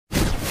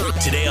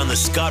Today on the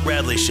Scott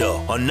Radley Show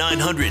on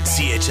 900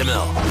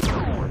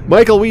 CHML.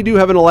 Michael, we do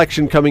have an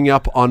election coming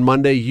up on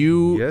Monday.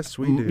 Yes,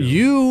 we do.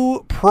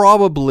 You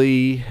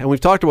probably, and we've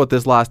talked about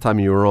this last time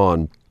you were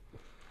on,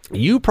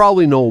 you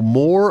probably know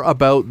more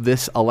about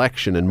this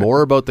election and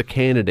more about the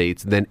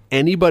candidates than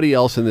anybody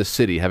else in this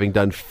city, having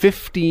done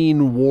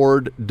 15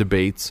 ward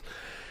debates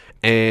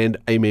and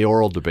a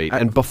mayoral debate.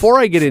 And before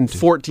I get into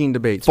 14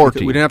 debates.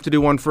 14. We didn't have to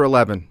do one for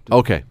 11.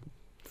 Okay.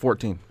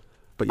 14.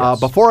 But yes.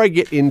 Before I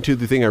get into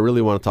the thing I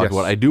really want to talk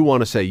about, I do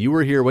want to say,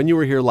 when you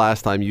were here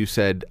last time, you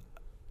said,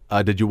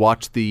 did you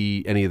watch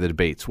any of the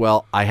debates?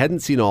 Well, I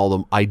hadn't seen all of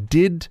them. I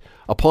did,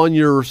 upon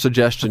your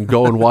suggestion,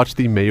 go and watch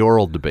the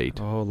mayoral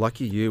debate. Oh,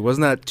 lucky you.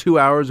 Wasn't that 2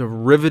 hours of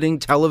riveting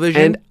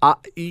television?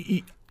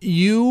 And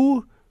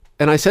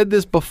and I said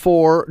this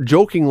before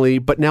jokingly,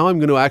 but now I'm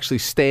going to actually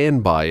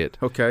stand by it.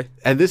 Okay.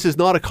 And this is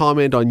not a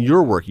comment on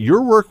your work.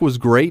 Your work was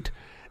great.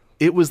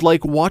 It was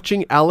like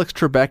watching Alex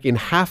Trebek in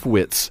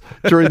Half-Wits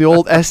during the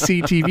old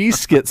SCTV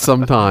skits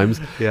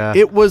sometimes. Yeah.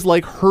 It was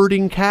like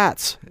herding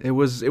cats. It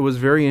was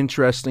very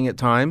interesting at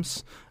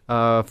times,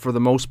 for the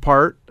most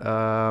part.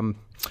 My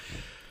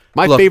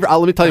favorite,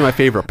 let me tell you my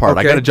favorite part.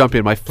 Okay. I got to jump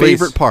in. My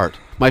favorite Please. part,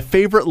 my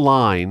favorite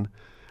line,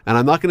 and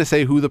I'm not going to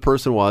say who the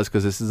person was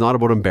because this is not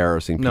about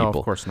embarrassing people. No,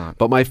 of course not.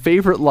 But my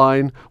favorite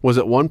line was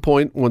at one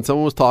point when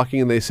someone was talking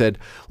and they said,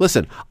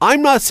 listen,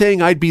 I'm not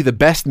saying I'd be the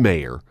best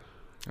mayor.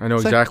 I know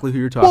It's exactly who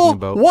you're talking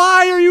about.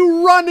 Why are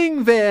you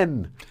running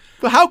then?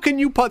 How can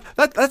you put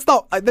that's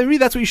not maybe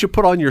that's what you should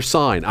put on your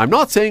sign. I'm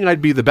not saying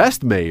I'd be the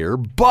best mayor,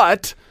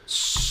 but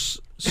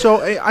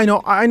So I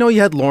know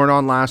you had Lauren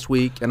on last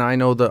week, and I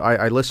know that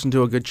I listened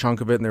to a good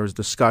chunk of it, and there was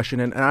discussion,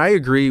 and I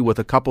agree with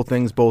a couple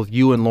things both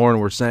you and Lauren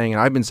were saying,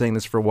 and I've been saying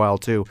this for a while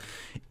too.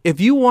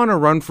 If you want to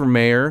run for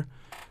mayor,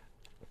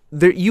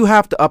 you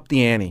have to up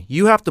the ante.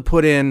 You have to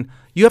put in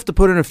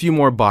a few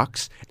more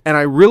bucks, and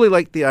I really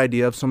like the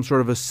idea of some sort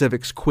of a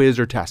civics quiz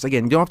or test.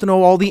 Again, you don't have to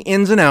know all the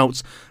ins and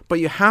outs, but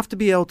you have to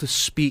be able to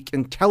speak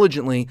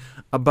intelligently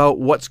about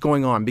what's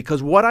going on.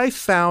 Because what I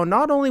found,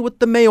 not only with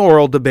the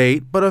mayoral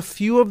debate, but a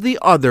few of the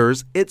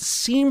others, it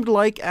seemed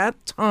like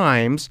at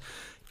times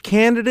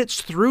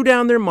candidates threw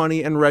down their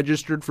money and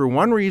registered for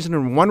one reason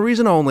and one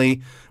reason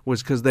only,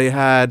 was because they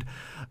had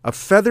a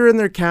feather in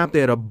their cap, they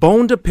had a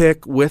bone to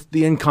pick with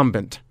the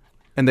incumbent.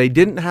 And they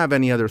didn't have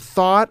any other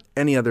thought,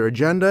 any other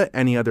agenda,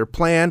 any other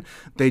plan.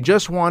 They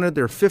just wanted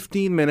their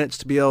 15 minutes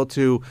to be able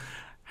to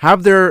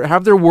have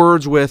their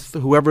words with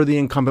whoever the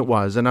incumbent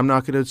was. And I'm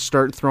not going to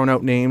start throwing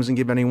out names and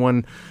give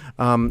anyone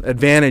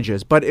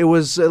advantages. But it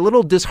was a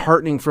little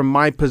disheartening from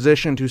my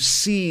position to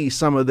see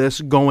some of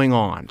this going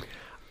on.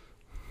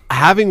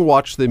 having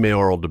watched the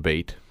mayoral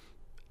debate,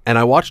 and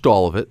I watched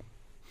all of it,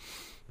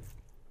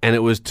 and it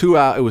was 2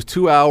 hours. It was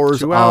 2 hours.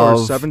 2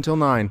 hours, of, 7 till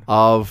 9.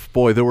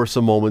 Boy, there were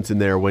some moments in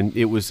there when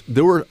it was.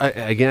 There were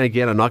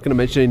again. I'm not going to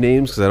mention any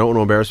names because I don't want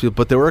to embarrass people.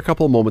 But there were a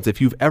couple of moments. If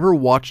you've ever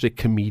watched a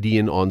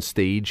comedian on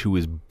stage who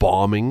is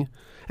bombing,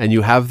 and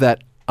you have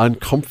that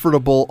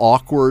uncomfortable,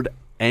 awkward,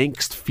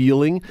 angst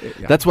feeling,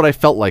 that's what I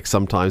felt like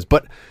sometimes.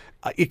 But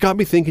it got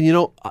me thinking.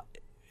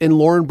 And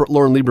Lauren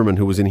Lieberman,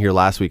 who was in here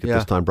last week at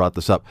this time, brought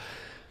this up.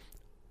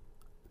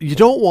 You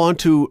don't want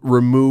to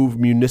remove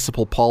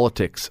municipal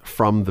politics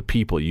from the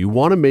people. You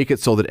want to make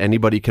it so that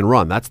anybody can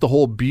run. That's the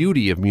whole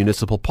beauty of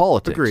municipal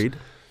politics. Agreed.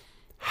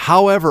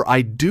 However,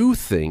 I do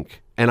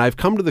think, and I've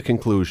come to the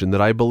conclusion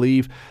that I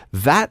believe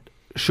that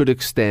should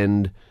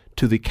extend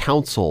to the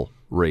council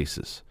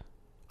races.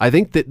 I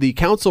think that the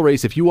council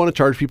race, if you want to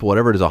charge people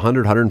whatever it is,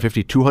 $100, $150,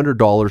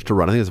 $200 to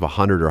run, I think it's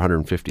 $100 or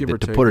 $150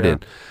 to put it in.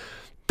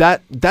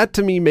 That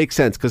to me makes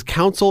sense because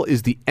council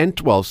is the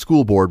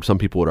school board, some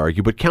people would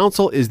argue, but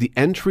council is the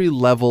entry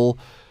level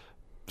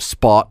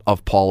spot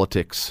of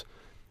politics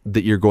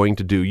that you're going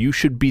to do. You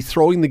should be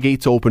throwing the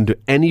gates open to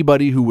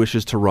anybody who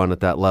wishes to run at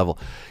that level.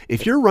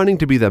 If you're running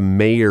to be the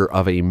mayor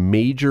of a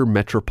major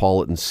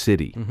metropolitan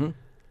city,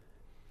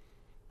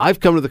 I've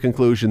come to the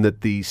conclusion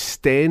that the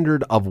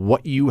standard of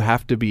what you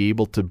have to be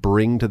able to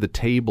bring to the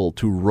table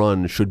to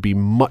run should be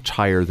much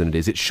higher than it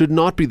is. It should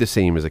not be the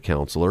same as a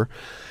councillor.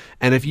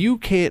 And if you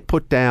can't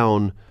put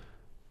down,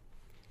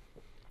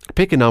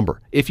 pick a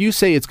number. If you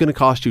say it's going to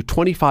cost you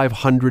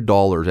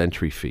 $2,500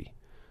 entry fee.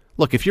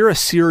 Look, if you're a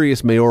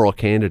serious mayoral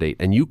candidate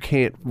and you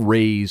can't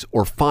raise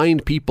or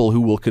find people who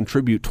will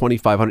contribute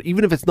 $2,500,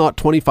 even if it's not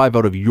 $25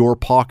 out of your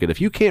pocket,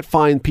 if you can't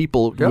find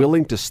people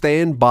willing to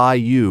stand by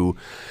you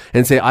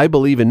and say, I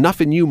believe enough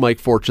in you, Mike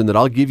Fortune, that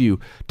I'll give you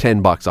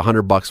 $10,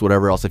 $100,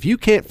 whatever else. If you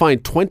can't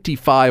find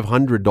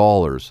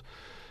 $2,500,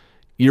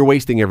 you're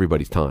wasting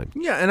everybody's time.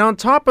 Yeah, and on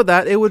top of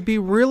that, it would be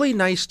really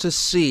nice to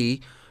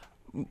see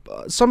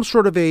some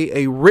sort of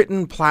a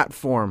written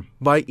platform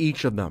by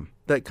each of them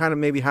that kind of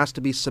maybe has to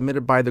be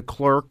submitted by the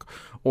clerk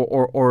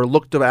or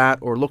looked at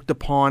or looked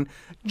upon,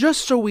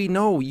 just so we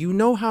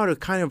know, how to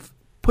kind of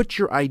put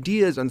your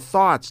ideas and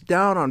thoughts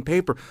down on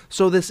paper.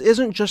 So this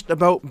isn't just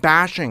about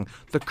bashing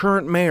the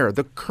current mayor,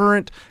 the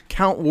current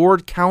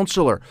ward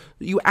councillor.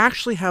 You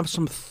actually have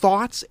some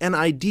thoughts and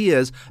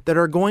ideas that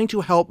are going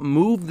to help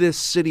move this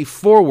city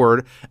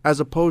forward, as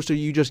opposed to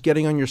you just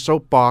getting on your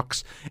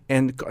soapbox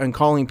and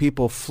calling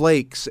people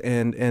flakes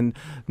and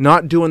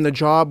not doing the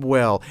job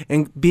well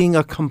and being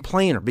a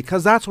complainer,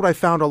 because that's what I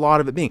found a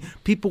lot of it being.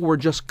 People were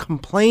just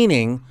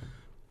complaining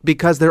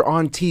because they're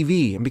on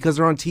TV, and because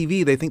they're on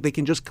TV, they think they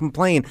can just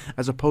complain,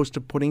 as opposed to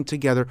putting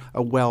together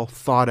a well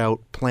thought out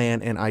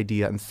plan and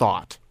idea and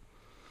thought.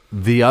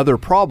 The other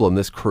problem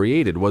this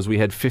created was we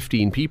had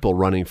 15 people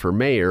running for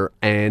mayor,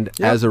 and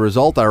as a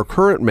result, our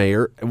current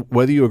mayor,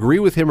 whether you agree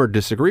with him or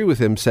disagree with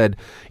him, said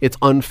it's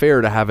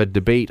unfair to have a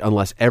debate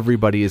unless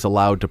everybody is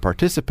allowed to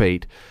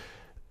participate.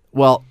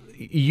 Well,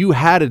 you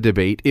had a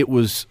debate. It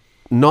was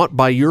not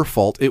by your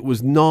fault. It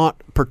was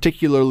not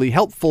particularly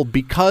helpful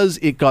because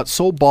it got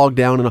so bogged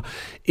down.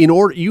 In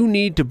order, you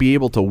need to be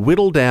able to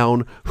whittle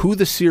down who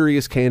the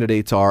serious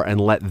candidates are and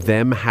let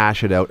them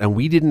hash it out. And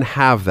we didn't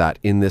have that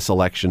in this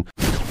election.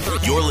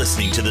 You're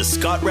listening to the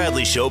Scott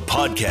Radley Show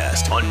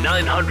podcast on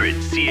 900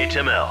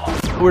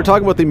 CHML. We're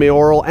talking about the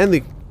mayoral and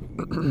the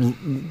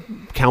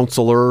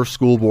councillor,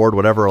 school board,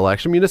 whatever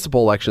election,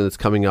 municipal election that's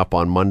coming up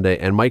on Monday.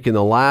 And Mike, in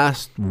the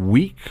last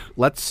week,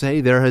 let's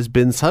say there has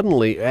been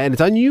suddenly, and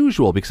it's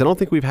unusual because I don't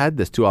think we've had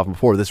this too often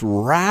before, this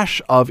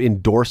rash of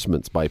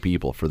endorsements by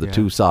people for the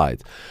two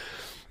sides.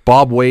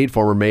 Bob Wade,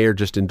 former mayor,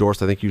 just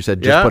endorsed, I think you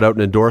said, put out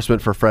an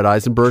endorsement for Fred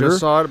Eisenberger.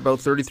 Just saw it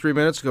about 33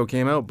 minutes ago,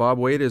 came out. Bob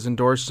Wade is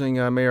endorsing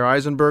Mayor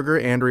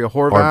Eisenberger. Andrea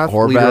Horvath,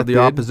 leader of the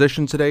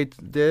opposition today,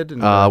 did.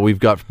 And, we've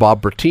got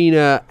Bob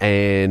Bertina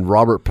and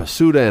Robert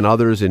Pasuta and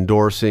others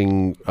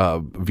endorsing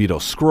Vito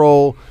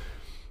Scro.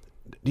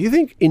 Do you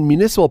think in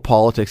municipal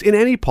politics, in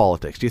any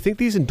politics, do you think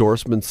these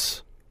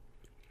endorsements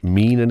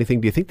mean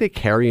anything? Do you think they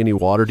carry any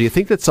water? Do you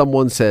think that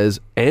someone says,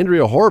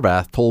 Andrea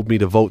Horvath told me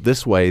to vote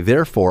this way,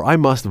 therefore I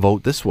must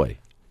vote this way?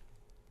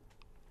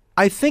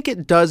 I think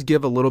it does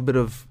give a little bit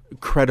of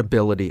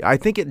credibility. I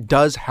think it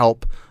does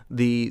help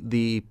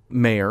the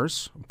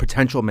mayors,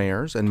 potential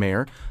mayors and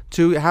mayor,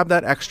 to have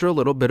that extra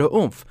little bit of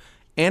oomph.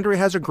 Andrea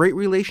has a great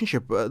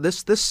relationship.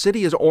 This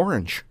city is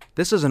orange.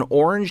 This is an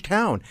orange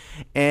town.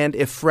 And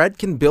if Fred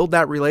can build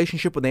that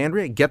relationship with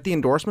Andrea, get the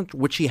endorsement,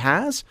 which he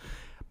has,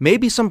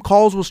 maybe some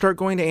calls will start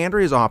going to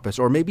Andrea's office,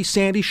 or maybe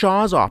Sandy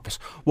Shaw's office.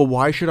 Well,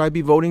 why should I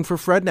be voting for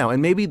Fred now?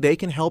 And maybe they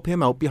can help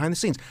him out behind the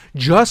scenes,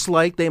 just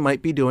like they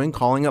might be doing,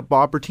 calling up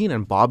Bob Bertina,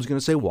 and Bob's going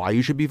to say why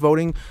you should be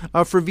voting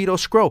for Vito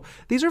Scro.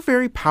 These are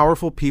very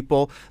powerful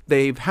people.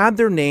 They've had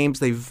their names.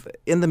 They've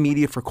in the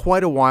media for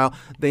quite a while.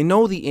 They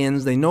know the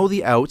ins. They know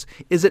the outs.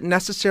 Is it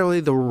necessarily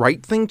the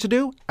right thing to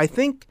do? I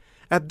think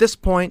at this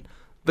point,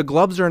 the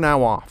gloves are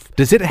now off.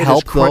 Does it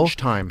help, is crunch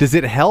time. Does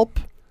it help?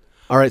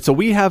 All right, so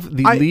we have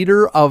the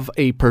leader of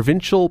a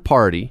provincial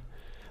party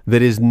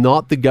that is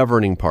not the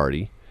governing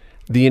party.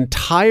 The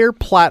entire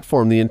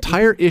platform, the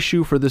entire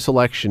issue for this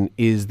election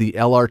is the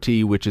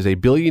LRT, which is $1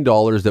 billion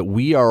that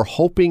we are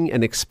hoping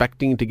and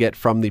expecting to get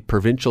from the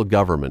provincial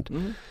government.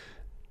 Mm-hmm.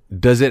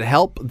 Does it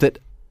help that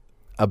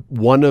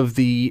one of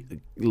the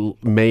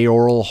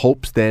mayoral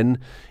hopes then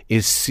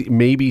is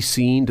maybe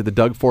seen to the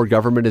Doug Ford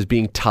government as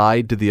being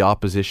tied to the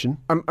opposition?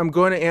 I'm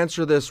going to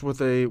answer this with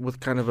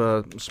kind of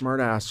a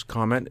smart-ass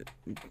comment.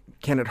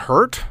 Can it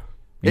hurt?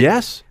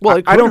 Yes. Well,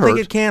 it could I don't hurt. think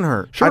it can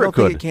hurt. Sure, I don't it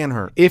could. think it can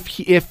hurt.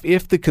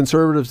 If the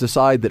Conservatives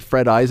decide that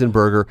Fred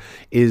Eisenberger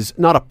is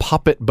not a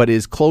puppet but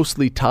is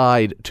closely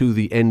tied to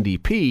the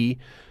NDP,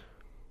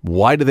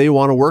 why do they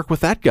want to work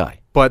with that guy?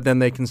 But then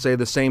they can say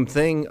the same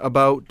thing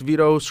about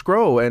Vito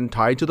Scro and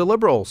tied to the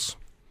Liberals.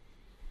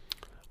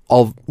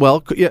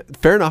 Well, yeah,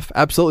 fair enough.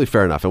 Absolutely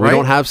fair enough. And we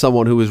don't have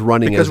someone who is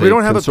running because as we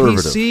don't have a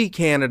conservative. PC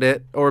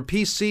candidate or a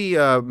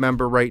PC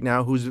member right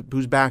now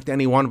who's backed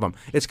any one of them.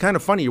 It's kind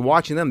of funny. You're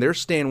watching them. They're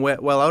staying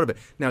well out of it.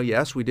 Now,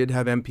 yes, we did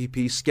have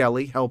MPP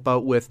Skelly help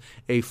out with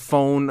a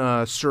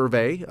phone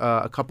survey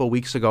a couple of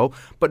weeks ago,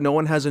 but no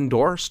one has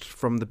endorsed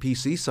from the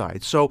PC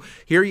side. So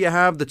here you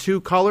have the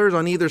two colors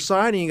on either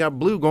side, and you got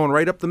blue going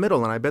right up the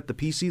middle, and I bet the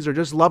PCs are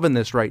just loving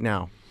this right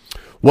now.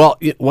 Well,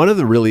 one of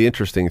the really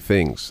interesting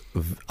things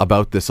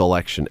about this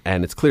election,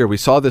 and it's clear, we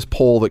saw this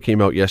poll that came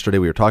out yesterday.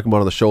 We were talking about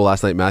it on the show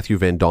last night. Matthew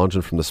Van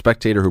Dongen from The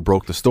Spectator, who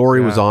broke the story,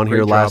 was on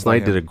here last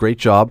night, did a great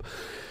job.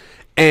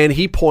 And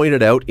he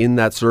pointed out in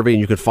that survey, and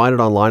you can find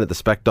it online at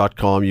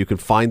thespec.com, you can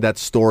find that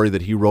story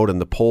that he wrote in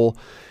the poll,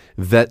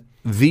 that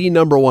the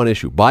number one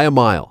issue, by a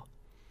mile,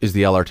 is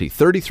the LRT.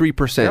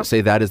 33% say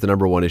that is the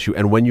number one issue.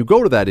 And when you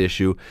go to that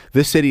issue,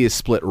 this city is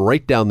split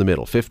right down the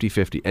middle,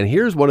 50-50. And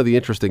here's one of the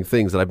interesting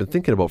things that I've been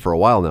thinking about for a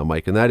while now,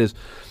 Mike, and that is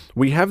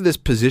we have this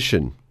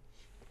position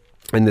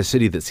in the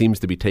city that seems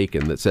to be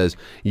taken that says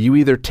you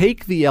either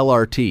take the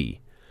LRT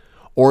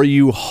or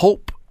you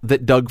hope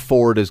that Doug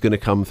Ford is going to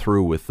come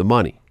through with the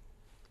money.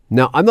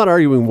 Now, I'm not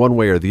arguing one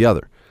way or the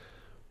other,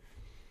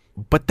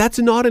 but that's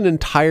not an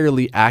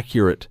entirely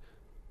accurate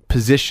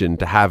position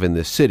to have in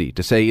this city,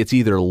 to say it's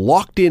either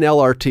locked in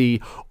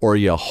LRT or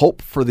you hope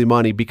for the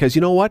money, because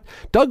you know what?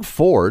 Doug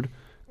Ford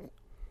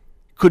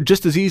could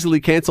just as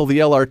easily cancel the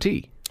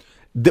LRT.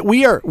 That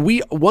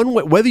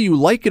whether you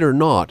like it or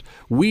not,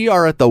 we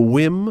are at the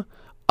whim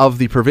of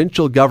the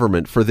provincial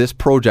government for this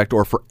project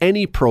or for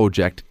any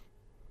project,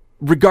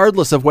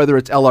 regardless of whether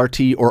it's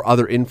LRT or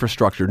other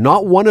infrastructure.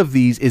 Not one of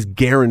these is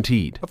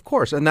guaranteed. Of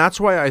course, and that's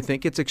why I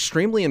think it's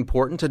extremely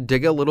important to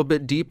dig a little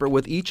bit deeper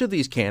with each of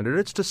these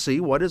candidates to see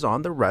what is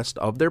on the rest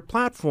of their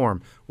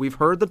platform. We've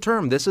heard the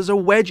term. This is a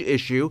wedge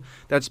issue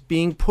that's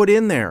being put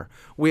in there.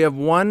 We have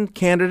one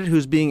candidate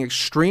who's being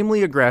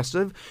extremely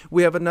aggressive.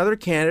 We have another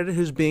candidate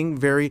who's being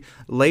very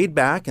laid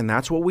back, and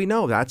that's what we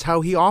know. That's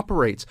how he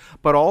operates.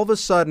 But all of a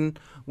sudden,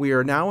 we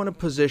are now in a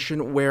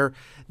position where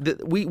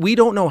we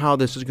don't know how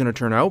this is going to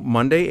turn out.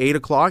 Monday, 8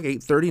 o'clock,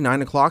 8:30,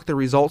 9 o'clock, the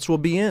results will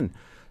be in.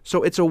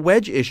 So it's a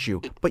wedge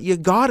issue. But you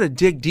got to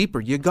dig deeper.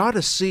 You got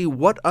to see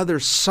what other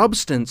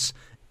substance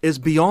is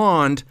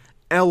beyond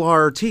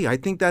LRT. I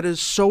think that is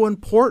so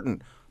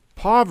important.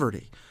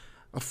 Poverty,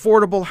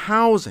 affordable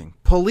housing,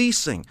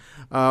 policing,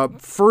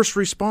 first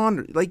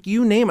responder, like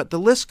you name it. The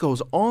list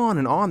goes on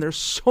and on. There's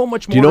so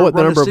much more to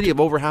run a city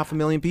of over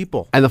 500,000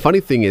 people. And the funny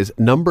thing is,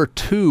 number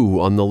 2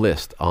 on the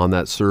list on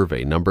that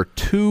survey, number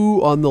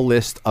 2 on the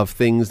list of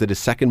things that is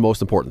second most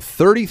important,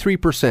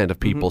 33% of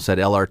people said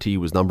LRT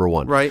was number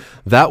 1. Right.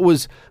 That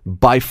was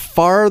by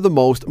far the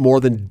most, more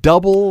than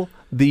double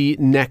the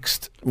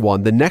next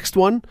one. The next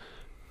one,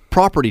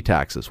 property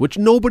taxes, which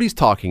nobody's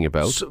talking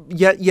about. So,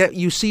 yet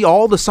you see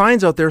all the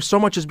signs out there. So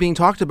much is being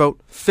talked about.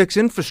 Fix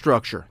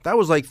infrastructure. That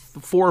was like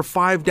 4 or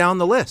 5 down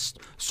the list.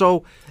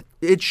 So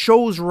it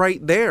shows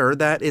right there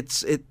that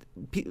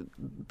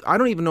I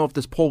don't even know if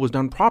this poll was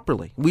done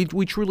properly. We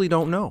truly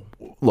don't know.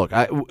 Look,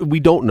 we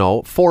don't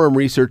know. Forum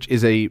Research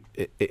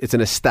it's an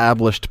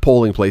established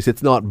polling place.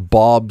 It's not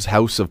Bob's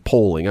House of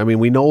Polling. I mean,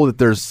 we know that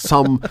there's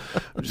some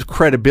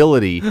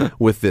credibility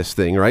with this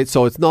thing, right?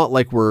 So it's not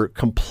like we're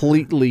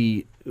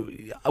completely.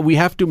 We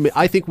have to.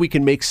 I think we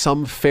can make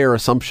some fair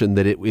assumption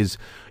that it is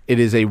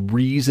a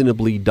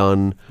reasonably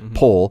done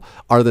poll.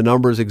 Are the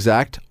numbers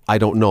exact? I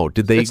don't know.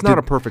 It's not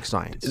a perfect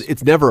science.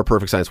 It's never a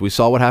perfect science. We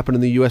saw what happened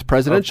in the U.S.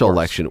 presidential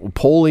election.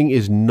 Polling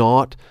is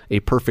not a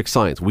perfect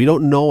science. We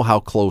don't know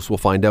how close. We'll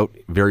find out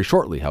very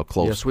shortly how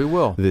close. Yes, we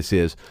will. This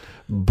is.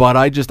 But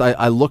I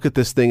look at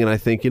this thing and I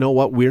think, you know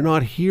what? We're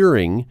not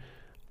hearing.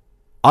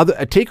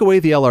 Take away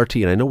the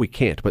LRT, and I know we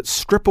can't, but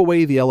strip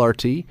away the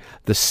LRT.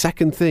 The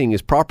second thing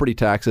is property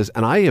taxes,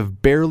 and I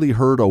have barely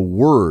heard a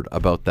word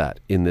about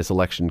that in this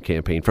election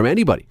campaign from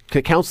anybody,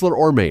 councillor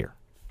or mayor.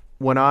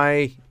 When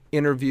I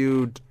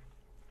interviewed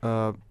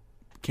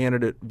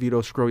candidate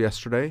Vito Scro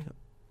yesterday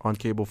on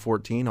Cable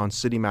 14 on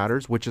City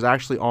Matters, which is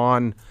actually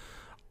on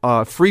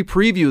free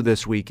preview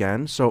this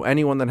weekend. So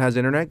anyone that has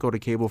internet, go to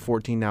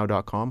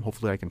cable14now.com.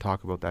 Hopefully I can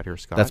talk about that here,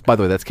 Scott. That's, by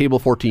the way, that's Cable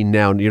 14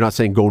 Now. You're not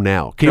saying go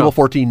now.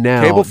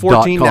 Cable14now.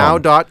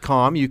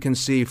 Cable14now.com. You can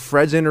see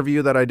Fred's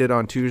interview that I did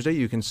on Tuesday.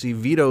 You can see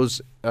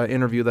Vito's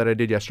interview that I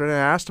did yesterday. And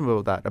I asked him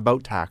about that,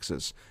 about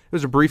taxes. It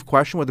was a brief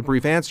question with a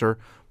brief answer,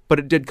 but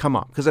it did come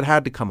up because it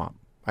had to come up.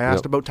 I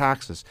asked about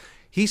taxes.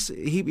 He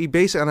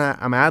basically, and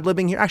I'm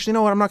ad-libbing here. Actually, you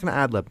know what? I'm not going to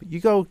ad-lib. You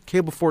go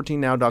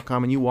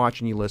cable14now.com and you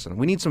watch and you listen.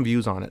 We need some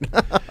views on it.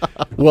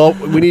 Well,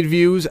 we need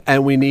views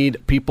and we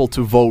need people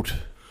to vote.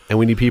 And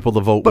we need people to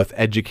vote with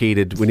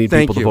educated. We need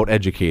people to vote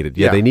educated.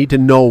 Yeah, they need to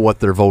know what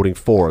they're voting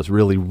for. It's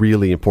really,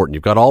 really important.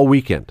 You've got all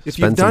weekend. If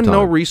you've done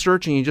no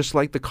research and you just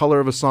like the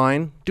color of a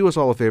sign, do us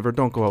all a favor.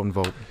 Don't go out and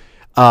vote.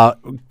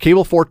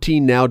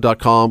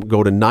 Cable14now.com,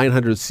 go to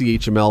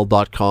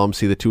 900chml.com,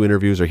 see the 2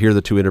 interviews or hear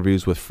the 2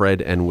 interviews with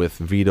Fred and with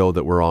Vito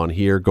that we're on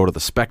here. Go to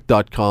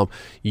thespec.com,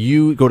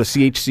 you go to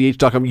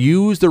chch.com,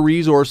 use the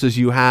resources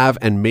you have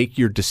and make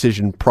your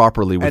decision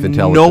properly with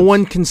intelligence. No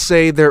one can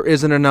say there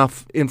isn't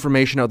enough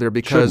information out there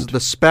because the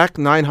Spec,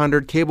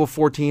 900, Cable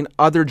 14,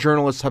 other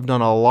journalists have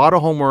done a lot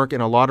of homework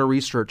and a lot of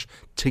research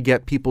to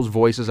get people's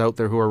voices out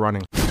there who are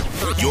running.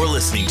 You're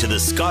listening to the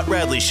Scott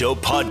Radley Show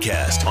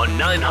podcast on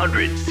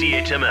 900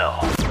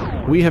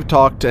 CHML. We have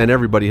talked, and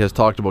everybody has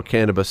talked about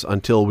cannabis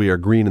until we are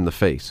green in the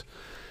face.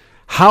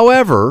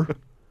 However,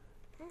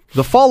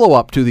 the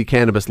follow-up to the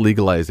cannabis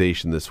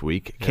legalization this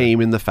week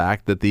came in the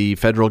fact that the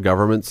federal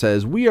government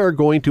says we are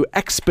going to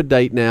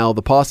expedite now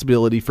the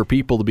possibility for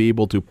people to be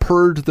able to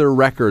purge their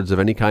records of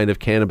any kind of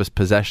cannabis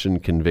possession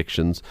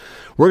convictions.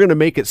 We're going to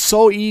make it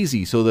so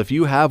easy so that if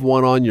you have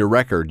one on your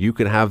record, you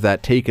can have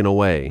that taken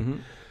away. Mm-hmm.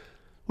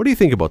 What do you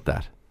think about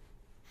that?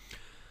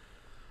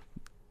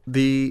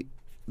 The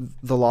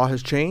law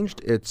has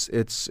changed.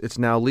 It's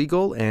now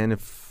legal, and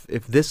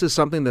if this is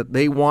something that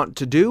they want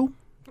to do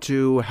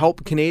to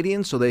help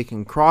Canadians so they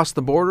can cross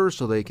the border,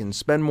 so they can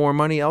spend more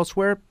money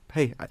elsewhere,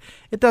 hey,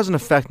 it doesn't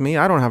affect me.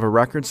 I don't have a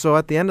record. So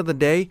at the end of the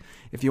day,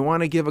 if you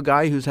want to give a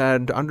guy who's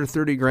had under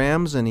 30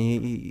 grams and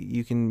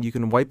you can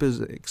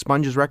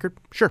expunge his record,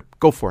 sure,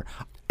 go for it.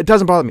 It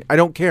doesn't bother me. I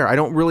don't care. I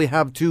don't really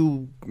have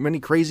too many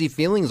crazy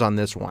feelings on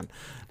this one.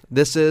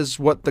 This is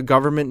what the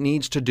government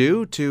needs to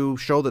do to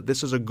show that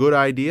this is a good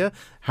idea,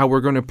 how we're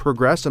going to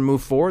progress and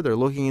move forward. They're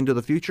looking into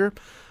the future.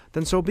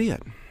 Then so be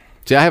it.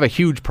 See, I have a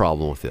huge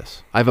problem with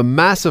this. I have a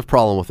massive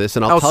problem with this,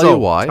 and I'll tell you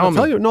why. I'll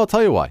tell you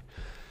why.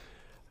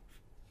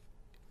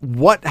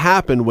 what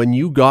happened when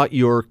you got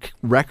your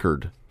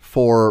record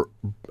for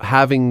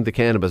having the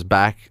cannabis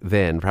back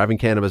then, having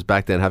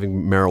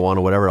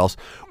marijuana, whatever else,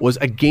 was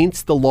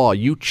against the law.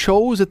 You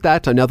chose at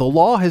that time. Now, the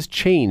law has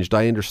changed,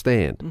 I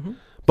understand. Mm-hmm.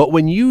 But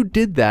when you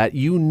did that,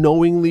 you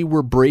knowingly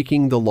were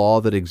breaking the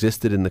law that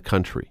existed in the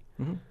country.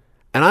 Mm-hmm.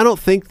 And I don't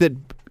think that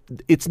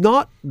it's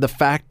not the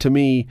fact to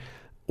me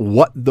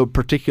what the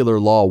particular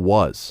law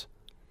was.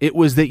 It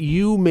was that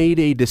you made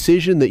a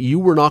decision that you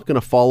were not going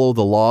to follow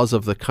the laws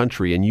of the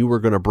country and you were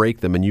going to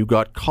break them, and you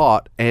got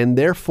caught, and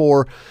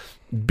therefore,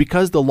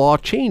 because the law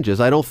changes,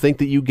 I don't think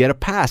that you get a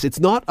pass. It's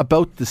not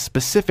about the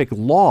specific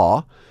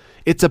law.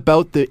 It's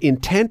about the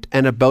intent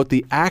and about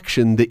the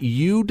action that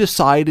you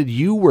decided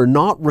you were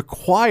not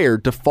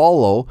required to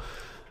follow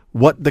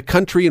what the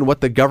country and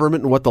what the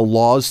government and what the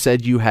laws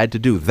said you had to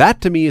do.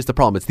 That to me is the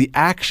problem. It's the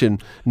action,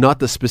 not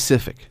the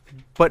specific.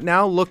 But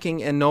now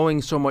looking and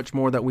knowing so much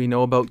more that we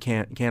know about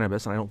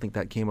cannabis, and I don't think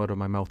that came out of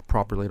my mouth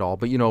properly at all,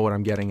 but you know what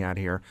I'm getting at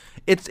here.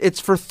 It's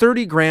for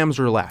 30 grams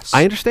or less.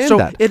 I understand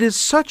that. So it is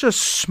such a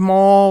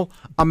small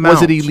amount.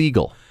 Was it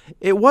illegal?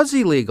 It was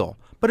illegal,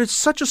 but it's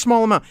such a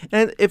small amount.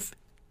 And if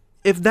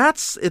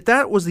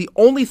that was the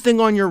only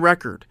thing on your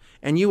record,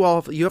 and you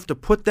have to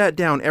put that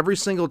down every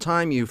single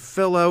time you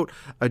fill out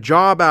a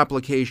job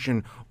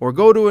application or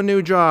go to a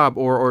new job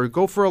or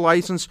go for a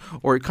license,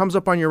 or it comes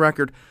up on your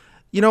record.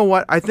 You know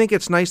what? I think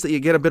it's nice that you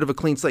get a bit of a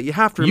clean slate. You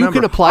have to remember.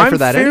 You can apply for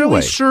that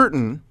anyway.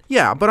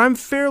 I'm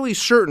fairly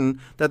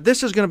certain that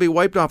this is going to be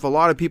wiped off a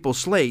lot of people's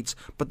slates,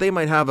 but they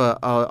might have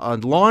a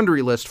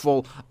laundry list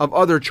full of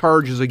other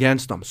charges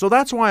against them. So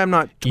that's why I'm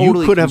not totally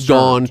You could have concerned.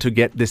 gone to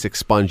get this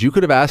expunged. You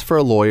could have asked for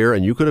a lawyer,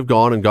 and you could have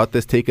gone and got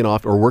this taken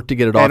off or worked to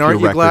get it off your record.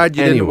 And aren't you glad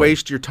you anyway. didn't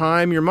waste your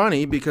time, your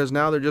money, because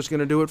now they're just going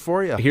to do it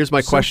for you. Here's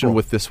my question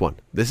with this one.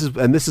 This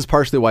is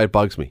partially why it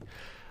bugs me.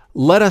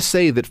 Let us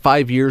say that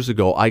 5 years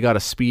ago I got a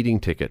speeding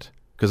ticket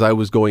because I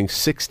was going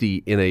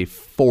 60 in a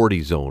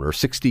 40 zone or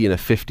 60 in a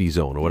 50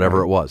 zone or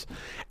whatever it was.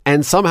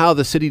 And somehow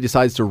the city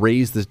decides to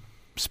raise the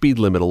speed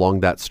limit along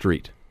that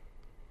street.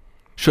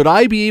 Should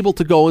I be able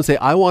to go and say,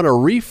 I want a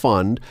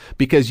refund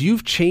because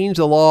you've changed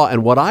the law,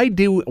 and what I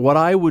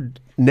would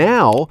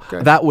now,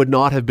 that would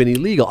not have been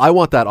illegal. I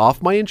want that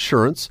off my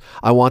insurance.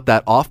 I want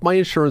that off my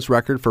insurance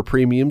record for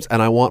premiums,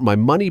 and I want my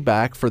money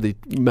back for the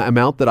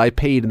amount that I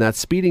paid in that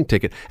speeding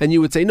ticket. And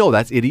you would say, no,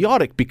 that's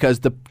idiotic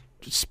because the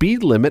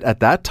speed limit at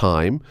that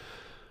time,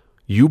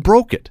 you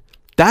broke it.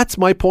 That's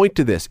my point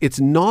to this. It's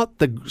not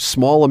the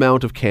small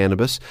amount of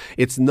cannabis.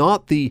 It's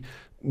not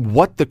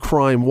what the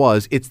crime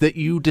was. It's that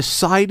you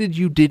decided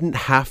you didn't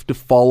have to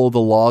follow the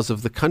laws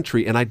of the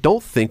country. And I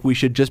don't think we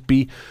should just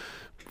be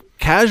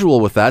casual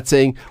with that,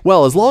 saying,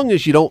 well, as long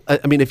as you don't,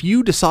 I mean, if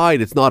you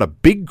decide it's not a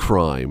big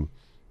crime,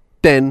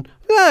 then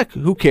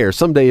who cares?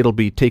 Someday it'll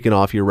be taken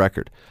off your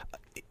record.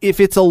 If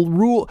it's a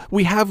rule,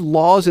 we have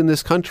laws in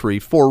this country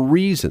for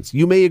reasons.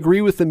 You may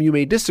agree with them, you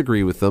may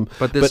disagree with them.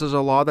 But this is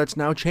a law that's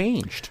now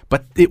changed.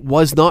 But it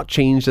was not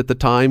changed at the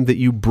time that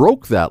you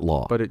broke that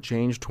law. But it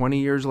changed 20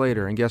 years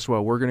later. And guess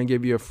what? We're going to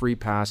give you a free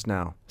pass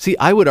now. See,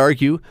 I would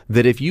argue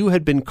that if you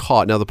had been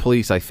caught, now the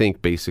police, I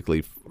think,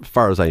 basically, as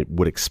far as I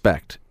would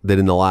expect, that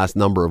in the last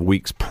number of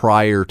weeks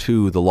prior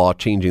to the law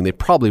changing, they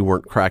probably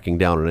weren't cracking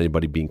down on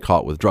anybody being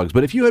caught with drugs.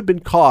 But if you had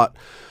been caught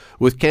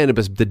with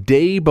cannabis the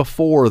day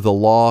before the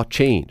law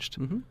changed,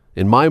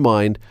 in my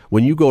mind,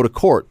 when you go to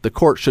court, the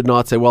court should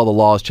not say, well, the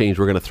law has changed,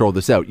 we're going to throw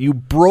this out. You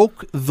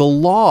broke the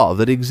law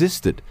that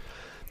existed.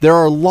 There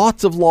are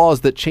lots of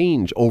laws that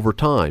change over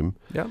time.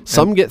 Yeah.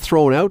 Some get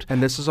thrown out.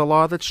 And this is a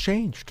law that's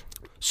changed.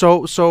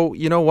 So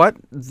you know what?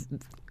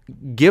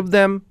 Give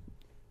them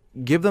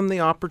the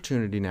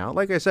opportunity now.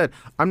 Like I said,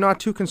 I'm not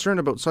too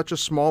concerned about such a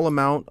small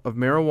amount of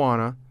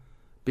marijuana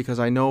because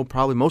I know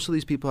probably most of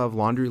these people have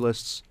laundry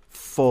lists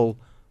full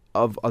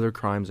of other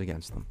crimes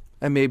against them.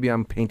 And maybe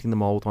I'm painting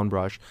them all with one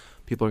brush.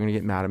 People are going to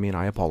get mad at me, and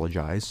I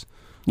apologize.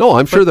 No,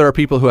 I'm sure there are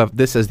people who have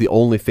this as the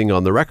only thing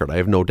on the record. I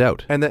have no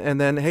doubt. And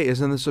then, hey,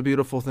 isn't this a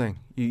beautiful thing?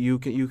 You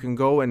can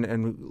go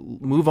and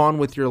move on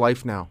with your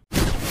life now.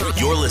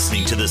 You're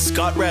listening to the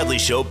Scott Radley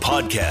Show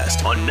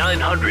podcast on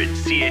 900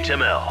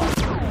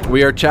 CHML.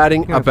 We are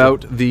chatting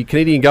about the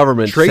Canadian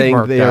government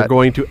saying they are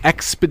going to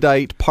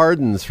expedite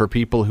pardons for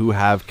people who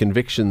have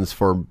convictions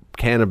for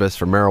cannabis,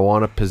 for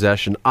marijuana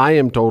possession. I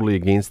am totally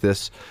against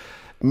this.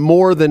 I'm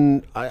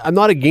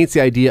not against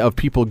the idea of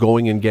people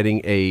going and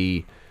getting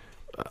a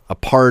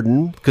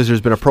pardon because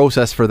there's been a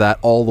process for that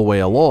all the way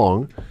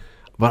along.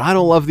 But I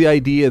don't love the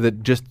idea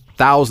that just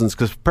thousands,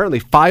 because apparently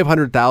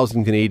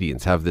 500,000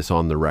 Canadians have this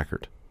on the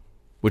record,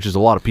 which is a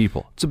lot of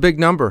people. It's a big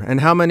number.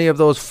 And how many of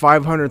those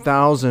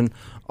 500,000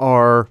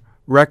 are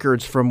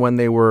records from when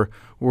they were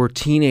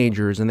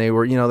teenagers and they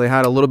were, they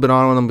had a little bit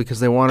on them because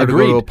they wanted to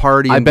go to a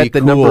party and be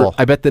cool.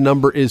 I bet the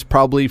number is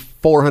probably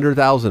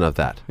 400,000 of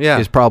that. Yeah.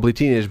 Is probably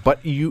teenagers.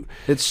 But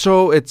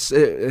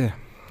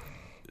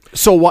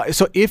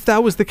So if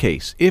that was the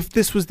case, if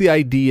this was the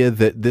idea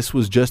that this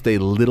was just a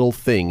little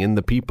thing and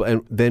the people,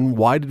 and then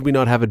why did we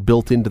not have it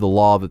built into the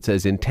law that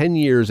says in 10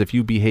 years, if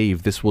you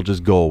behave, this will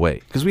just go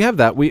away? Because we have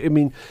that.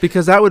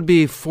 Because that would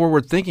be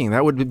forward thinking.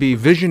 That would be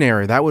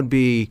visionary. That would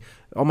be,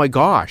 oh my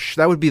gosh,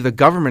 that would be the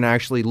government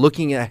actually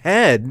looking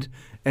ahead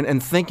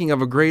and thinking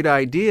of a great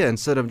idea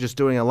instead of just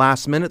doing a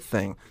last minute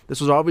thing.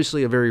 This was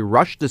obviously a very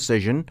rushed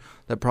decision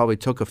that probably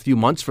took a few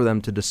months for them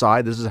to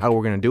decide this is how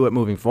we're going to do it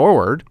moving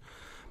forward.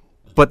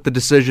 But the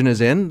decision is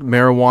in.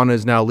 Marijuana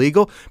is now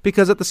legal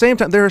because at the same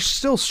time, there are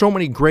still so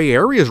many gray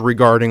areas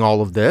regarding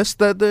all of this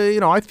that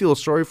I feel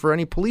sorry for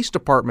any police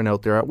department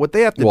out there, what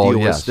they have to deal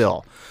with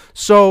still.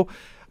 So,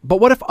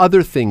 but what if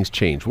other things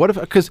change? What if,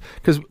 because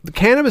the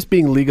cannabis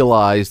being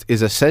legalized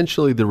is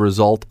essentially the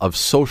result of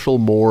social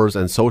mores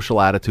and social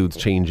attitudes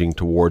changing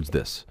towards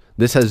this.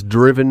 This has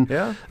driven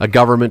a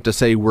government to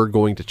say we're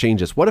going to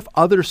change this. What if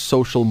other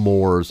social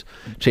mores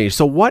change?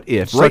 So what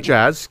if... an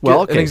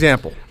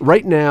example.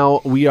 Right now,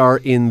 we are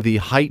in the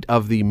height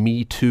of the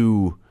Me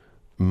Too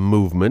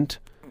movement.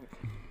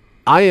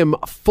 I am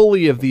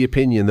fully of the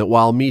opinion that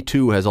while Me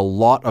Too has a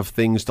lot of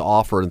things to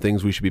offer and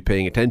things we should be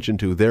paying attention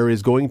to, there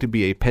is going to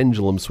be a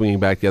pendulum swinging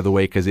back the other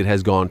way because it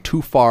has gone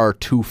too far,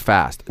 too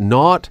fast.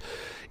 Not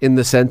in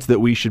the sense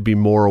that we should be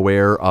more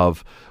aware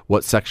of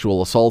what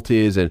sexual assault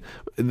is,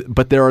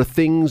 but there are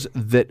things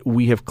that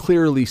we have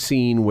clearly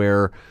seen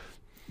where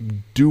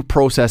due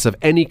process of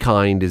any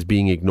kind is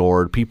being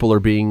ignored. People are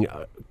being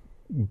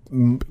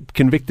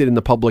convicted in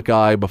the public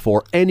eye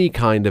before any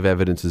kind of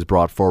evidence is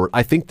brought forward.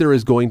 I think there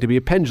is going to be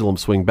a pendulum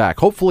swing back.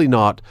 Hopefully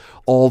not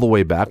all the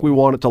way back. We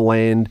want it to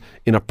land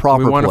in a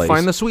proper place. We want to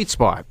find the sweet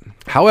spot.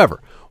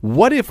 However,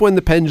 what if when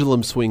the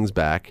pendulum swings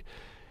back,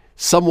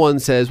 someone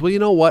says, well, you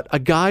know what? A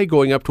guy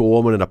going up to a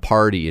woman at a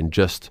party and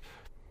just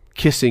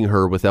kissing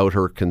her without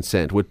her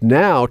consent, which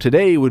now,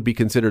 today, would be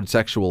considered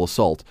sexual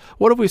assault.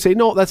 What if we say,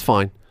 no, that's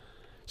fine?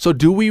 So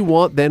do we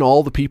want then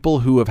all the people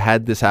who have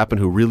had this happen,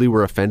 who really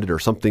were offended or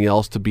something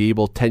else, to be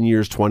able 10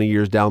 years, 20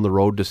 years down the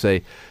road to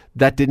say,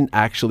 that didn't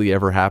actually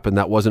ever happen,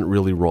 that wasn't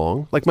really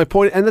wrong? Like my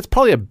point, and that's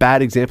probably a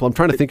bad example. I'm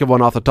trying to think of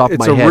one off the top of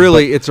my head.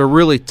 It's a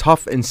really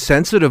tough and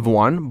sensitive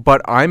one,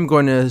 but I'm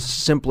going to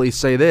simply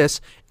say this.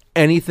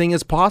 Anything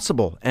is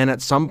possible, and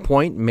at some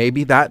point,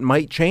 maybe that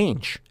might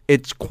change.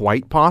 It's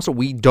quite possible.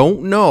 We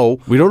don't know.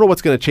 We don't know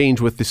what's going to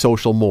change with the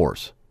social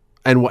mores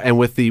and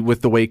with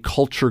the way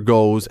culture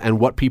goes and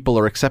what people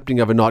are accepting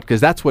of and not,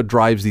 because that's what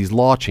drives these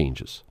law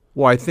changes.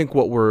 Well, I think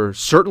what we're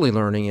certainly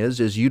learning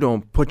is you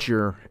don't put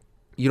your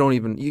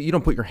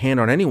hand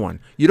on anyone.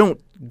 You don't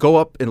go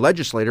up in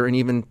legislator and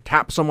even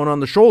tap someone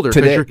on the shoulder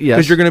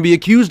because you're going to be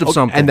accused of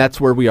something. And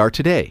that's where we are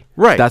today.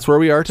 Right. That's where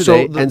we are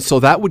today. So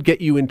that would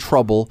get you in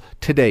trouble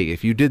today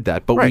if you did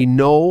that. But we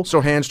know...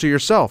 So hands to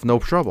yourself, no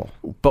trouble.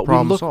 But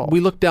we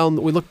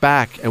look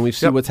back and we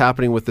see what's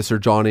happening with the Sir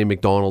John A.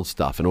 Macdonald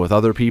stuff and with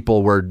other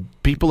people where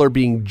people are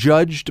being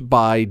judged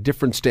by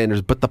different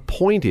standards. But the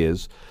point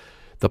is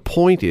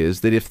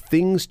that if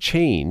things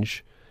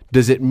change...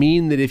 Does it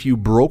mean that if you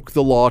broke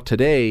the law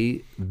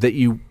today that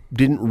you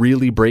didn't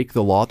really break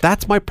the law?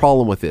 That's my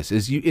problem with this.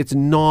 It's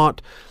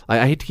not,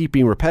 I hate to keep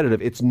being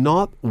repetitive, it's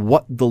not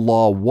what the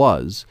law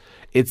was.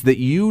 It's that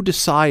you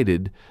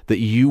decided that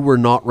you were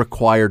not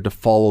required to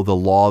follow the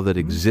law that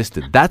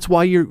existed. That's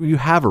why you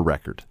have a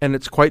record. And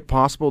it's quite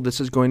possible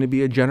this is going to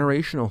be a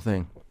generational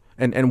thing.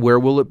 And where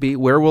will it be?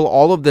 Where will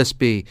all of this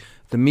be?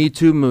 The Me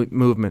Too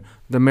movement,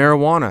 the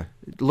marijuana.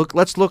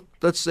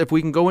 Let's if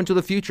we can go into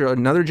the future,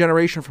 another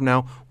generation from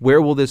now,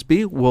 where will this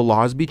be? Will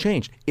laws be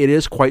changed? It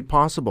is quite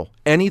possible.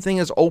 Anything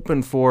is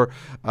open for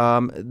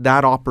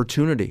that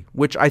opportunity,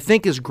 which I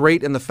think is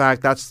great in the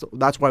fact that's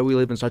why we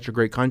live in such a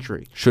great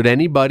country. Should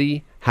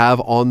anybody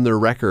have on their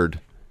record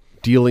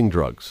dealing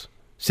drugs?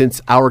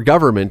 Since our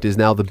government is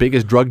now the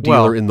biggest drug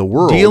dealer in the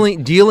world.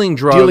 Dealing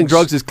drugs. Dealing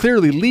drugs is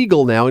clearly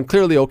legal now and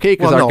clearly okay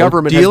because our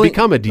government has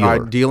become a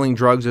dealer. Dealing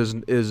drugs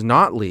is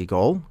not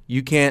legal.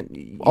 You can't...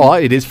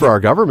 it is for our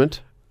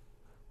government.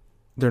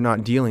 They're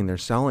not dealing, they're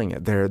selling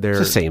it. It's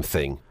the same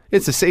thing.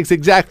 It's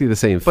exactly the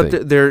same thing.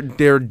 But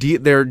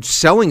they're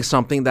selling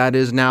something that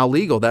is now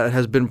legal, that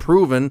has been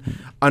proven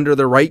under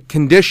the right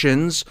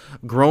conditions,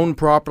 grown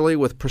properly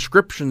with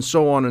prescriptions,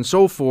 so on and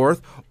so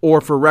forth,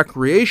 or for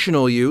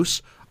recreational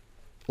use,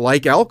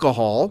 like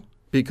alcohol,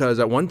 because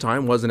at one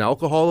time, wasn't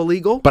alcohol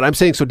illegal? But I'm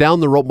saying, so down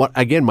the road,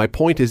 again, my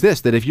point is this,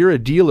 that if you're a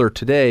dealer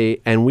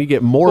today and we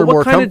get more and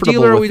more comfortable with this... What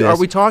kind of dealer are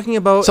we talking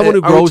about? Someone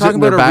who grows it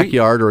in their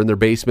backyard or in their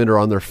basement or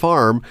on their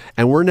farm,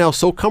 and we're now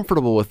so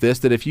comfortable with this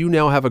that if you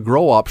now have a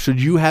grow-up, should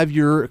you have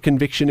your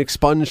conviction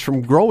expunged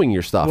from growing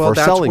your stuff or selling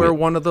it? Well, that's where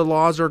one of the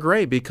laws are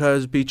gray,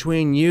 because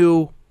between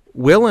you,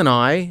 Will, and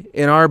I,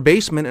 in our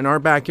basement, in our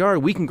backyard,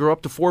 we can grow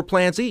up to 4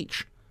 plants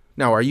each.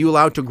 Now, are you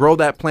allowed to grow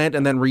that plant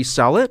and then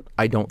resell it?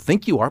 I don't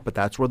think you are, but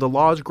that's where the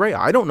law is gray.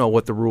 I don't know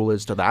what the rule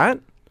is to that.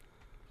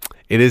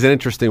 It is an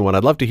interesting one.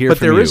 I'd love to hear from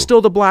you. But there is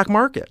still the black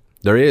market.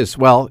 There is.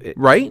 Well,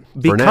 right?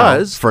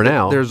 Because for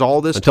now, there's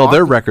all this until talk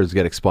their records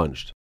get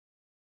expunged.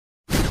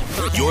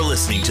 You're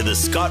listening to the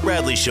Scott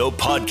Radley Show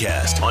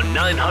podcast on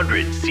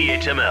 900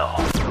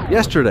 CHML.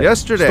 Yesterday.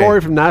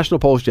 Story from National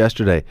Post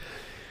yesterday,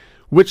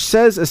 which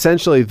says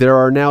essentially there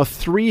are now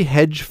 3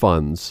 hedge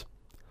funds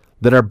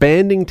that are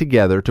banding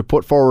together to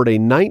put forward a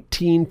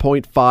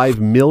 $19.5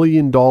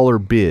 million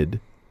bid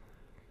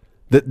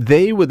that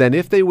they would then,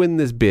 if they win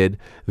this bid,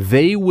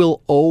 they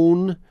will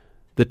own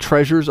the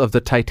treasures of the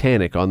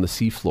Titanic on the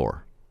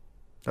seafloor.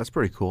 That's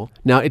pretty cool.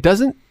 Now,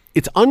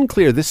 it's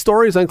unclear. This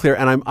story is unclear,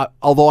 and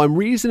although I'm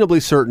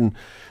reasonably certain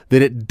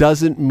that it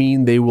doesn't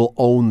mean they will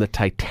own the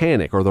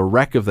Titanic or the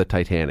wreck of the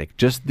Titanic,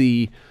 just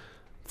the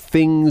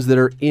things that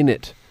are in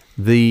it.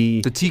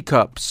 The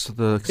teacups,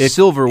 the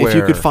silverware. If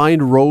you could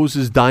find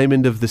Rose's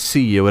Diamond of the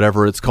Sea, or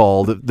whatever it's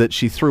called, that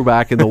she threw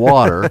back in the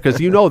water, because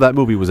that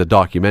movie was a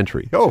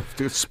documentary. Oh,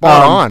 dude,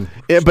 spot on.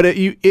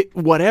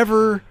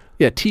 Whatever,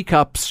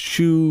 teacups,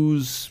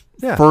 shoes,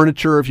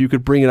 furniture, if you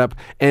could bring it up.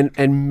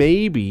 And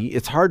maybe,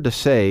 it's hard to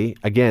say,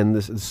 again,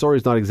 the story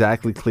is not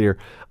exactly clear,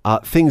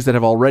 things that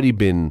have already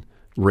been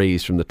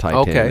raised from the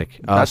Titanic.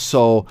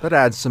 Okay, that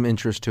adds some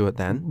interest to it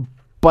then.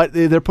 But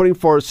they're putting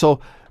forward, so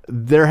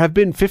there have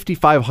been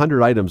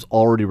 5,500 items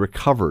already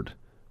recovered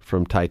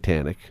from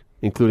Titanic,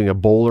 including a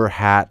bowler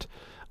hat,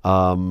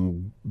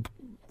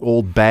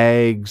 old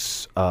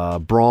bags,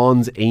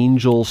 bronze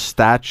angel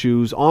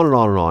statues, on and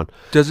on and on.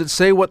 Does it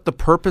say what the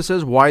purpose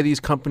is, why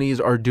these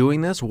companies are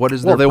doing this? What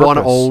is their purpose? Well, they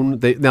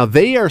want to own.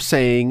 They are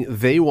saying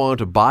they want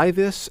to buy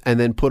this and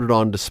then put it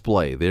on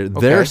display.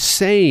 They're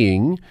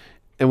saying,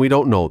 and we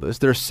don't know this,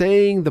 they're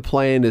saying the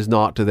plan is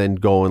not to then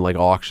go and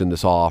auction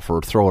this off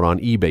or throw it on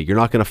eBay. You're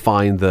not going to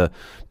find the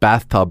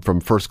bathtub from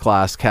First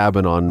Class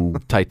Cabin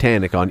on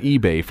Titanic on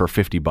eBay for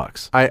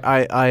 $50.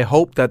 I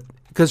hope that,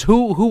 because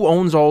who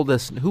owns all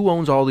this? Who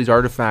owns all these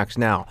artifacts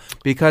now?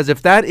 Because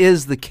if that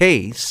is the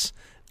case,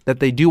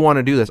 that they do want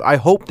to do this, I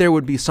hope there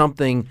would be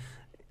something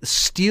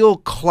steel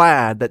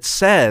clad that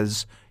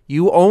says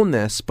you own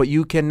this, but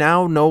you can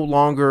now no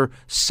longer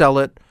sell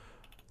it,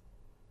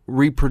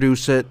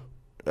 reproduce it,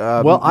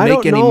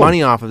 make any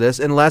money off of this,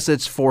 unless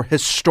it's for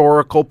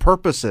historical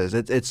purposes.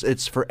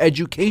 It's for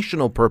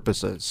educational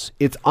purposes.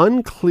 It's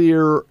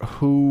unclear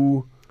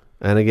who,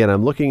 and again,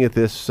 I'm looking at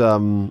this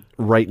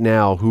right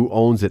now, who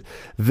owns it.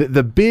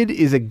 The bid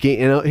is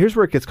against, here's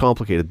where it gets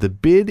complicated. The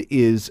bid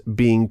is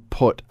being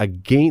put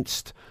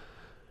against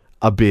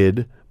a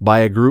bid by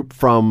a group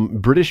from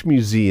British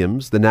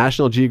Museums, the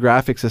National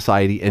Geographic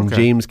Society, and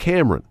James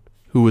Cameron,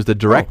 who was the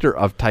director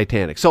of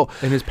Titanic.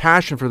 And his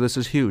passion for this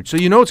is huge. So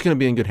it's going to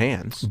be in good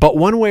hands. But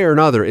one way or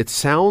another, it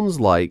sounds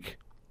like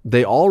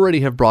they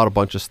already have brought a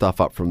bunch of stuff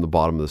up from the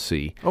bottom of the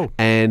sea. Oh,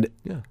 and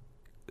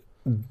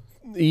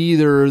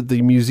either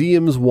the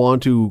museums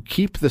want to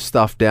keep the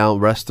stuff down,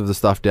 rest of the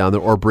stuff down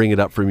there, or bring it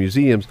up for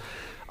museums.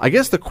 I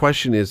guess the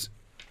question is,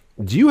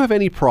 do you have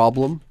any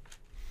problem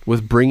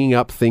with bringing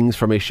up things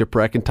from a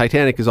shipwreck? And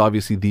Titanic is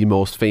obviously the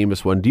most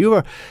famous one.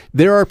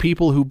 There are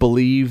people who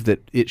believe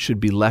that it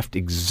should be left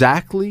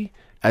exactly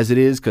as it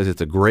is because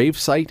it's a grave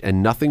site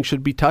and nothing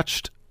should be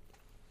touched?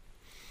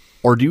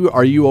 Or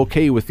are you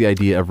okay with the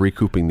idea of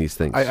recouping these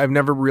things? I've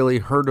never really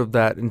heard of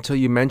that until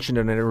you mentioned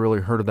it. I never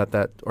really heard of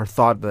that or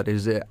thought that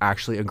is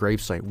actually a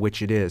grave site,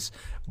 which it is.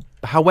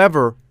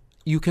 However,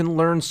 you can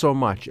learn so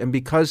much. And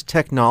because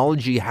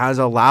technology has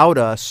allowed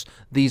us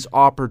these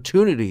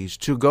opportunities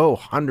to go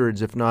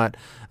hundreds, if not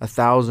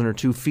 1,000 or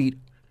 2 feet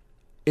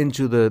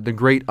into the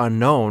great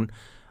unknown,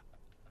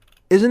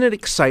 isn't it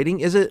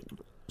exciting? Is it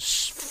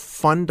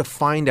fun to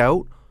find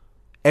out?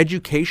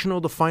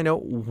 Educational to find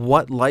out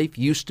what life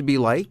used to be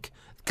like?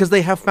 Because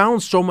they have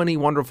found so many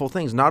wonderful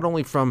things, not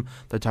only from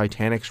the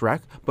Titanic's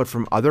wreck, but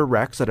from other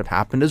wrecks that have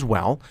happened as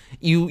well.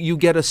 You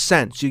get a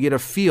sense, you get a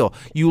feel.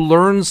 You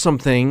learn some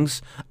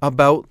things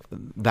about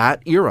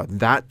that era,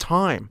 that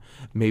time.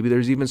 Maybe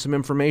there's even some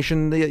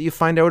information that you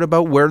find out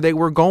about where they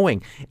were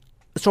going.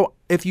 So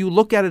if you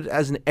look at it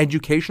as an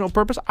educational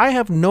purpose, I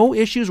have no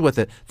issues with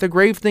it. The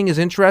grave thing is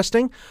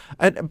interesting.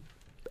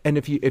 And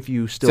if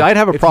you still... See, I'd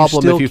have a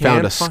problem if you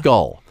found a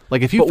skull.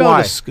 Like if you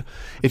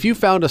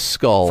found a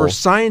skull for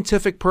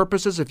scientific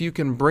purposes, if you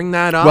can bring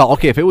that up. Well,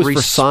 okay, if it was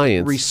for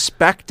science,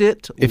 respect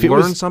it,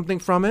 learn something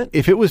from it.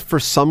 If it was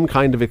for some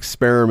kind of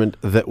experiment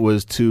that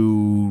was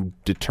to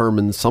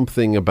determine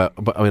something about,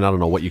 I mean, I don't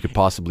know what you could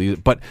possibly use,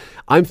 but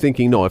I'm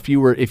thinking, no, if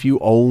you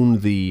own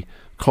the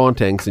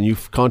contents and you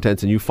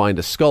find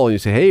a skull and you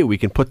say, hey, we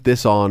can put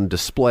this on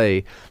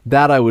display,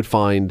 that I would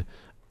find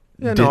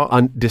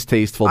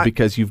distasteful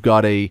because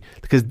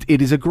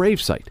it is a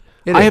grave site.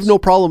 I have no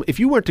problem if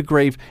you go to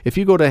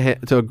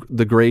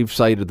the grave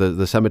site or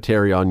the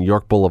cemetery on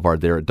York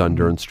Boulevard there at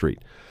Dundurn Street,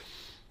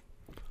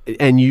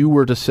 and you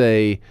were to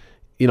say,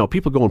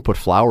 people go and put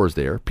flowers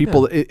there.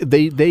 People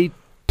they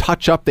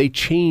touch up, they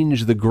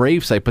change the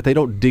grave site, but they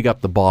don't dig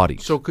up the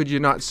bodies. So could you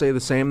not say the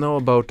same though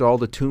about all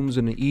the tombs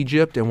in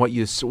Egypt and what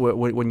you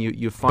find?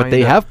 But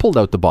they have pulled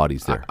out the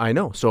bodies there. I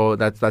know. So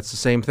that's the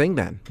same thing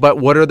then. But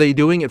what are they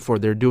doing it for?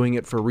 They're doing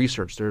it for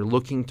research. They're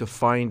looking to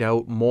find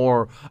out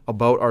more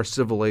about our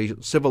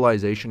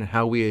civilization and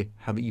how we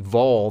have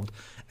evolved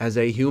as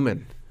a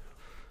human.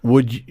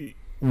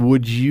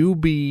 would you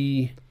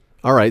be...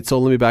 All right, so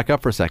let me back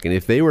up for a second.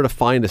 If they were to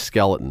find a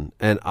skeleton,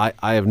 and I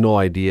have no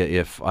idea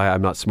if...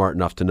 I'm not smart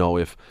enough to know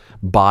if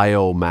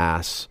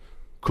biomass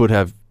could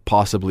have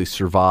possibly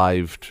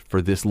survived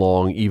for this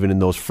long, even in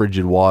those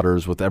frigid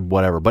waters with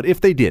whatever. But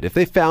if they did, if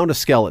they found a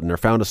skeleton or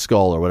found a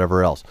skull or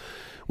whatever else,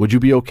 would you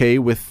be okay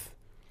with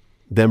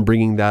them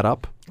bringing that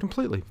up?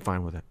 Completely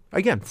fine with it.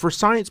 Again, for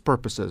science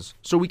purposes,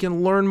 so we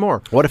can learn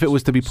more. What if it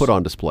was to be put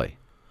on display?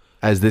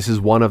 As this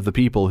is one of the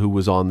people who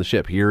was on the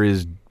ship. Here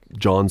is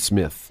John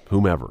Smith,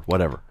 whomever,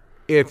 whatever.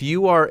 If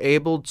you are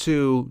able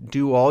to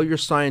do all your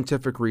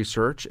scientific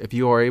research, if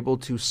you are able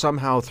to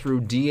somehow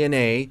through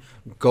DNA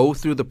go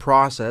through the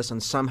process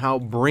and somehow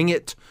bring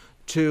it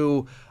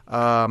to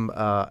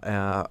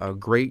a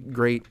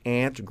great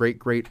aunt,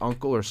 great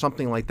uncle, or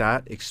something like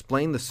that,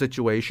 explain the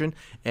situation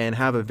and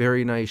have a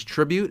very nice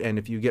tribute. And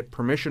if you get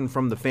permission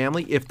from the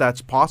family, if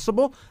that's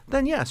possible,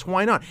 then yes,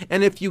 why not?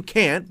 And if you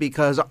can't,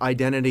 because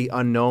identity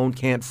unknown,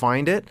 can't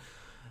find it,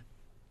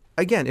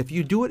 again, if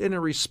you do it in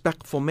a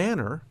respectful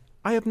manner,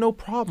 I have no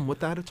problem with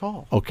that at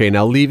all. Okay,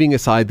 now leaving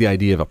aside the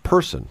idea of a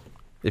person,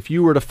 if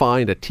you were to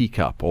find a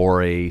teacup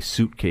or a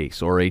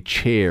suitcase or a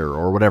chair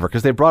or whatever,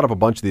 because they brought up a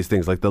bunch of these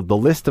things, like the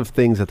list of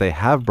things that they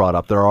have brought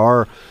up, there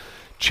are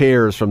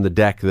chairs from the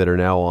deck that are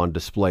now on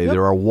display. Yep.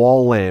 There are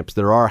wall lamps,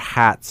 there are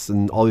hats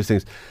and all these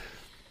things.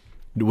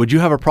 Would you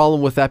have a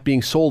problem with that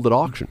being sold at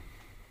auction?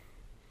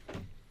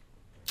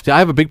 See, I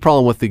have a big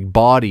problem with the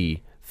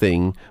body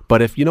thing,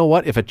 but if, you know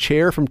what, if a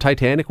chair from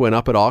Titanic went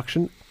up at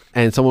auction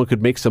and someone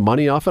could make some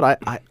money off it,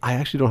 I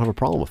actually don't have a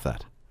problem with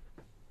that.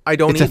 I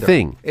don't either. It's a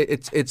thing.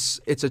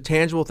 It's a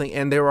tangible thing,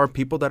 and there are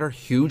people that are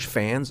huge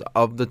fans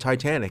of the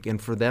Titanic,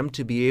 and for them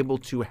to be able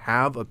to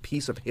have a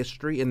piece of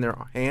history in their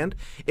hand,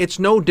 it's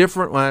no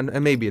different when,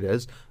 and maybe it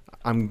is,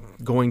 I'm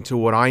going to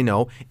what I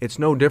know, it's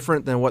no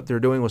different than what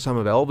they're doing with some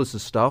of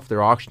Elvis's stuff.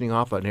 They're auctioning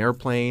off an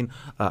airplane,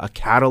 a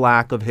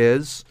Cadillac of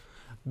his,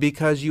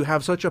 because you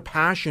have such a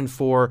passion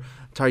for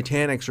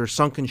Titanics or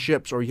sunken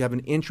ships, or you have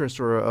an interest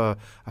or a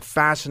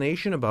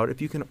fascination about it.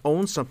 If you can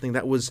own something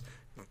that was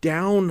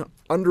down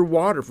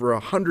underwater for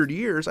 100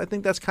 years, I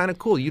think that's kind of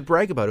cool. You'd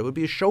brag about it. It would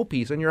be a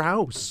showpiece in your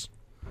house.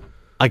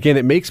 Again,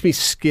 it makes me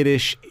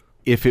skittish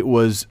if it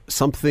was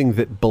something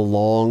that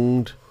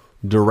belonged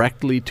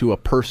directly to a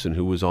person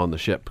who was on the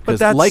ship.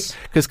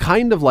 Because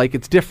kind of like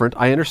it's different.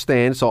 I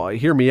understand. So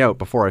hear me out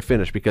before I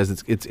finish,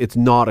 because it's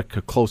not a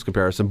close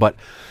comparison. But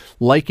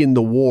like in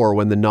the war,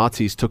 when the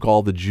Nazis took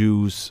all the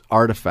Jews'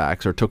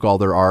 artifacts or took all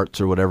their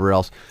arts or whatever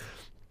else,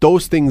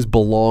 those things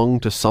belong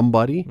to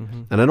somebody,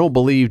 and I don't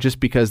believe just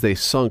because they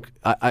sunk,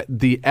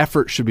 the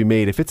effort should be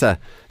made. If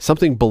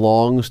something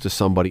belongs to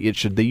somebody,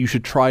 you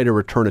should try to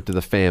return it to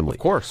the family. Of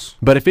course.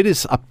 But if it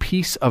is a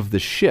piece of the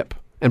ship,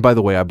 and by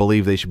the way, I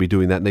believe they should be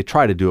doing that, and they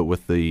try to do it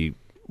with the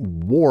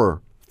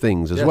war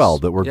things as well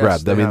that were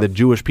grabbed. I mean, the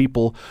Jewish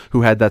people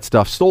who had that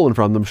stuff stolen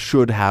from them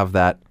should have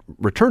that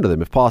returned to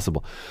them if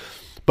possible.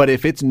 But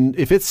if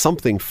it's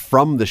something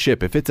from the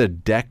ship, if it's a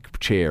deck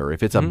chair,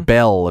 if it's a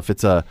bell, if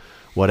it's a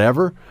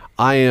whatever,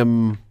 I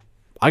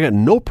got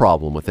no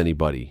problem with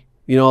anybody.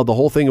 You know, the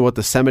whole thing about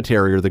the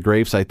cemetery or the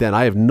gravesite, then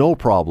I have no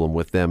problem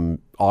with them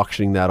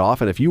auctioning that off.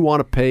 And if you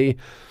want to pay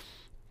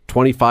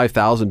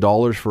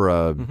 $25,000 for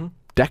a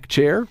deck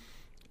chair,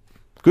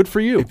 good for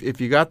you. If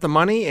you got the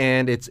money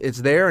and it's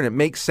there and it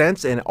makes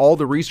sense and all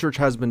the research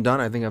has been done,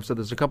 I think I've said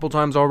this a couple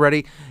times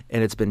already,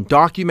 and it's been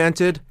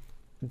documented,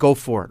 go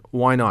for it.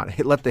 Why not?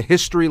 Let the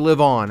history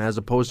live on, as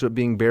opposed to it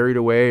being buried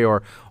away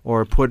or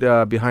put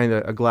behind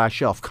a glass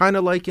shelf. Kind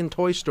of like in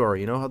Toy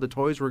Story. You know how the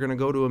toys were going to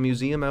go to a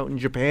museum out in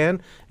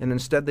Japan, and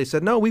instead they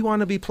said, no, we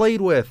want to be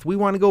played with. We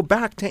want to go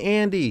back to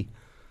Andy.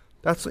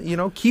 That's,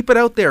 keep it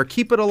out there.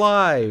 Keep it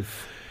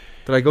alive.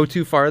 Did I go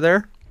too far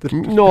there?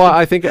 No,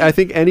 I think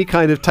any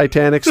kind of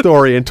Titanic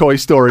story and Toy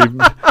Story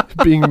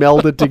being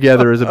melded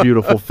together is a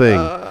beautiful thing.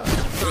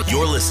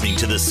 You're listening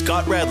to the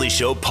Scott Radley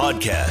Show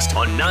podcast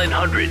on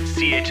 900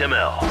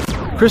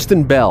 CHML.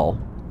 Kristen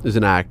Bell is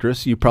an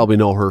actress. You probably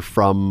know her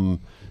from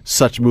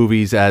such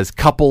movies as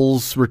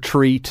Couples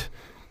Retreat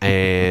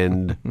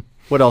and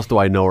what else do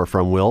I know her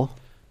from, Will?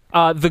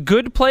 The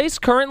Good Place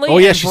currently. Oh,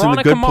 yeah, she's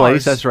Veronica in The Good Mars.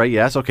 Place. That's right,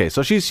 yes. Okay,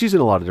 so she's in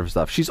a lot of different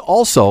stuff. She's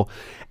also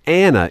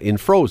Anna in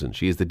Frozen.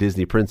 She is the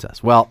Disney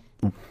princess. Well,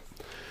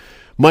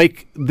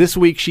 Mike, this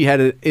week she had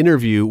an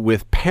interview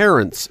with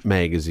Parents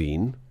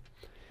magazine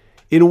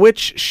in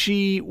which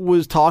she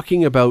was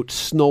talking about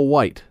Snow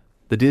White,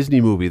 the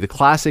Disney movie, the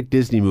classic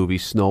Disney movie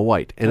Snow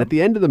White. And at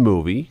the end of the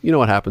movie, you know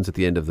what happens at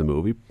the end of the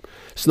movie?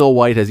 Snow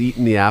White has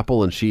eaten the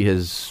apple and she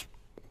has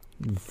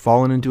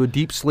fallen into a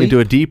deep sleep. Into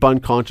a deep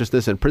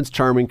unconsciousness, and Prince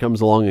Charming comes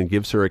along and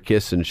gives her a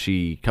kiss and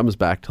she comes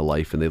back to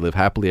life and they live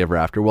happily ever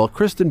after. Well,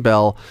 Kristen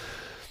Bell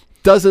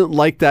doesn't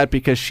like that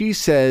because she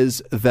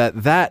says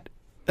that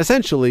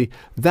essentially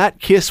that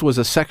kiss was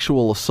a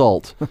sexual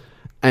assault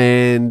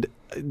and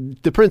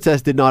the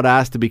princess did not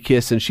ask to be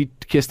kissed, and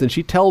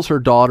she tells her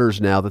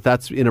daughters now that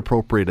that's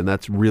inappropriate and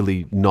that's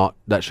really not,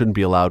 that shouldn't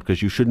be allowed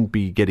because you shouldn't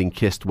be getting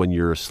kissed when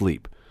you're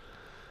asleep.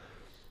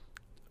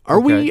 Are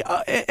we?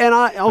 Okay.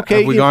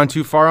 Have we gone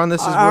too far on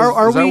this? Is that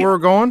where we're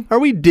going? Are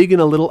we digging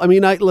a little? I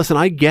mean, listen.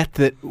 I get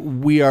that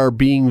we are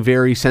being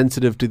very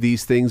sensitive to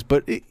these things,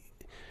 but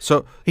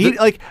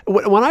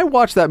when I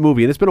watched that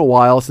movie, and it's been a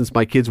while since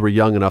my kids were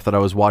young enough that I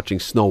was watching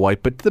Snow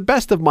White, but to the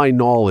best of my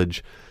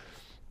knowledge,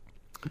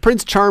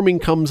 Prince Charming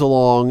comes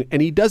along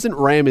and he doesn't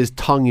ram his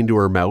tongue into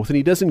her mouth and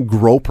he doesn't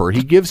grope her.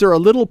 He gives her a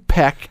little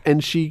peck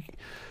and she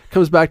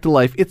comes back to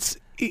life.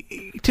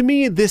 To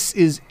me, this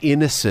is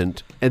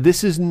innocent, and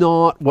this is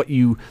not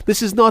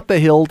the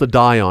hill to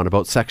die on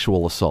about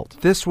sexual assault.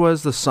 This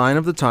was the sign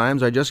of the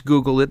times. I just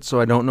Googled it, so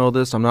I don't know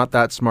this. I'm not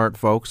that smart,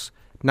 folks.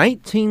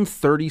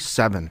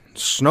 1937,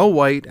 Snow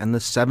White and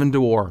the Seven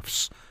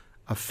Dwarfs,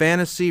 a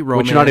fantasy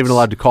romance. Which you're not even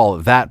allowed to call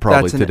it that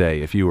probably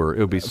today. It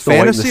would be Snow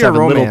White and the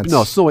Seven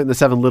Little. Snow White and the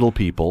Seven Little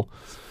People.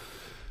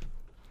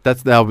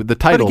 That's the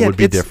title would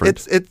be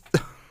different.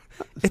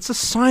 It's a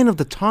sign of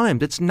the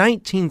times. It's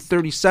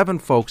 1937,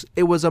 folks.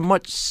 It was a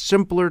much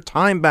simpler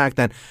time back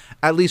then.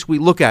 At least we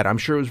look at it. I'm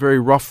sure it was very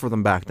rough for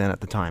them back then at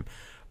the time.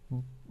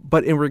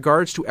 But in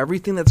regards to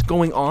everything that's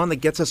going on that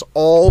gets us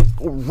all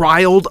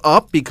riled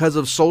up because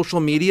of social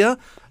media,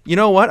 you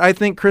know what? I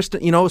think,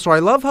 Kristen, so I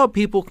love how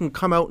people can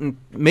come out and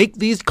make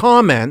these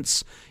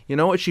comments. You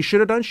know what she should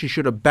have done? She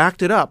should have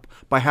backed it up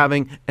by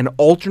having an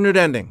alternate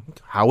ending.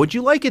 How would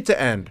you like it to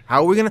end?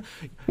 How are we going to...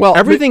 Well,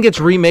 everything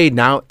gets remade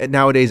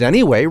nowadays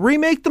anyway.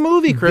 Remake the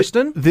movie,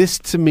 Kristen. This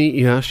to me,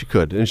 yeah, she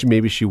could. And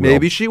maybe she will.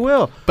 Maybe she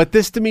will. But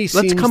this to me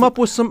seems... Let's come up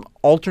with some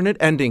alternate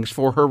endings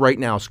for her right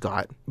now,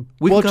 Scott.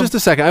 Just a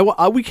second.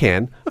 We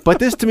can. But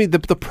this to me,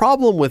 the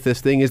problem with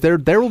this thing is there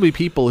will be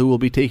people who will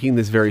be taking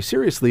this very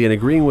seriously and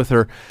agreeing with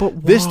her. But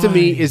why? This to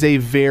me is a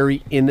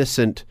very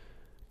innocent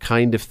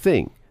kind of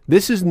thing.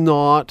 This is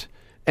not,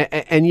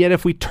 and yet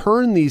if we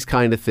turn these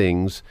kind of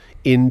things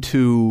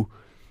into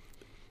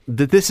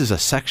that this is a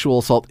sexual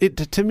assault,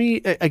 to me,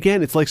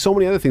 again, it's like so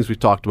many other things we've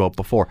talked about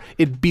before.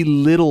 It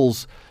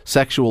belittles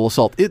sexual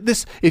assault.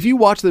 If you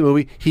watch the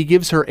movie, he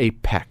gives her a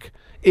peck.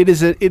 It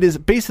is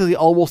basically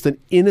almost an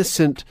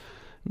innocent,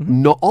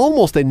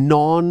 almost a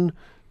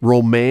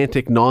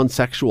non-romantic,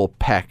 non-sexual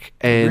peck.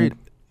 And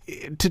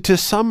to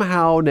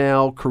somehow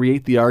now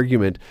create the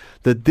argument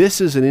that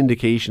this is an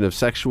indication of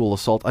sexual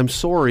assault, I'm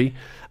sorry.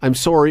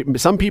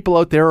 Some people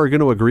out there are going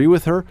to agree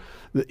with her.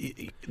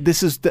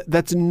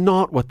 That's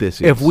not what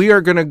this is. If we are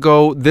going to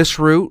go this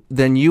route,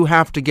 then you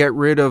have to get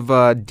rid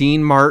of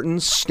Dean Martin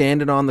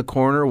standing on the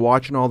corner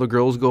watching all the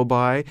girls go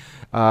by.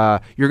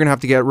 You're going to have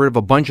to get rid of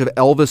a bunch of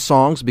Elvis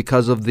songs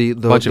because of the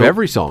bunch of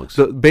every songs.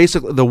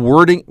 Basically, the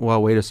wording.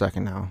 Well, wait a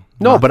second now.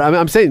 No, but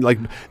I'm saying like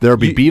there'll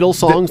be Beatles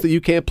songs that you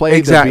can't play.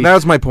 Exactly, that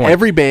was my point.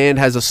 Every band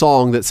has a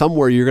song that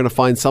somewhere you're going to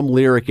find some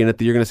lyric in it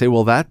that you're going to say,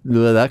 well, that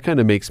kind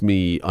of makes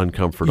me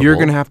uncomfortable. You're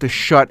going to have to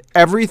shut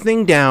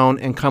everything down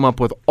and come up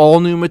with all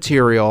new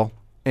material,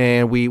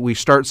 and we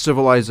start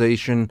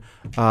civilization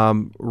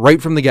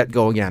right from the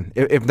get-go again.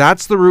 If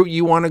that's the route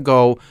you want to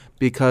go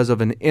because of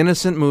an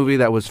innocent movie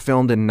that was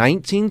filmed in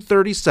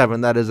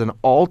 1937, that is an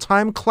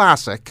all-time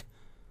classic,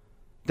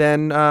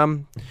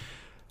 then,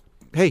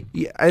 hey,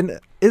 and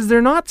is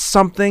there not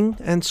something,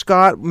 and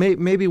Scott,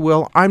 maybe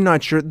Will, I'm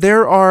not sure,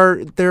 there are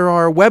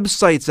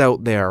websites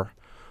out there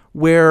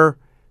where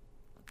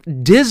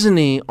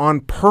Disney on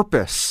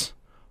purpose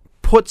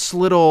puts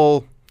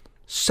little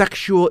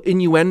sexual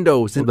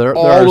innuendos in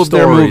all of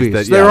their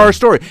movies. There are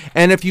stories.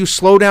 And if you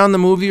slow down the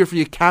movie or if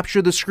you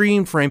capture the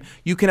screen frame,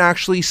 you can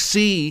actually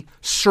see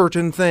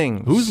certain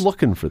things. Who's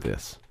looking for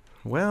this?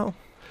 Well,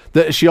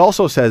 she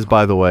also says,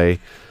 by the way,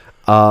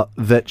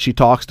 that she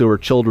talks to her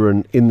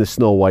children in the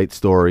Snow White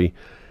story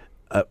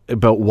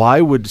about why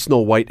would Snow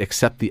White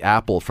accept the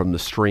apple from the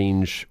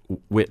strange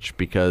witch,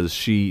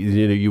 because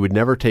you would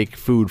never take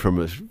food from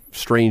a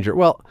stranger.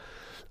 Well,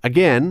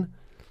 again,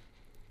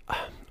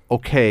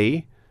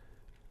 okay,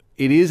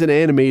 it is an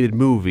animated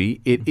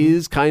movie. It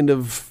is kind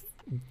of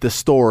the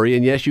story,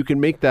 and yes, you can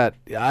make that.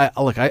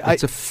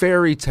 It's a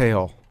fairy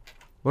tale.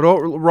 What about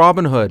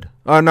Robin Hood?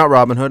 Not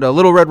Robin Hood.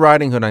 Little Red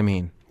Riding Hood. I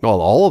mean,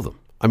 all of them.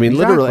 I mean,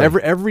 exactly.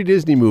 Literally every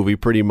Disney movie,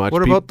 pretty much.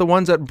 What about the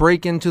ones that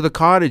break into the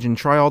cottage and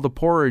try all the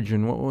porridge?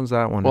 And what was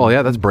that one? Well,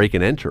 yeah, that's break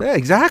and enter. Yeah,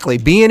 exactly.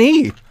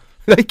 B&E,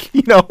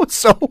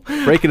 so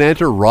break and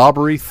enter,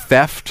 robbery,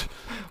 theft.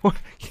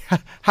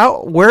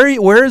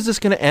 Where is this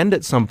going to end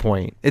at some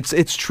point?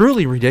 It's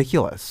truly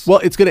ridiculous. Well,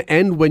 it's going to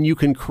end when you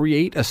can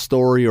create a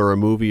story or a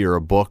movie or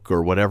a book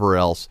or whatever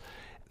else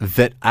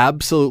that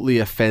absolutely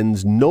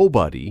offends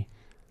nobody.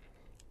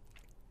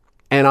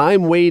 And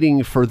I'm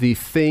waiting for the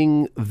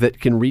thing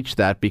that can reach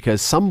that, because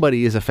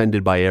somebody is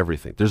offended by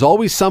everything. There's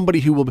always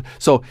somebody who will.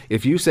 So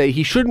if you say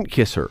he shouldn't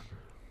kiss her,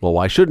 well,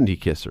 why shouldn't he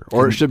kiss her?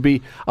 Or it should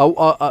be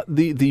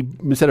the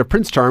instead of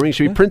Prince Charming, it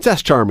should be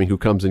Princess Charming who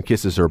comes and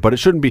kisses her. But it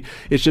shouldn't be.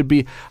 It should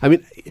be. I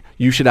mean,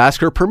 you should ask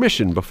her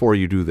permission before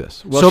you do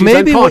this. Well, so she's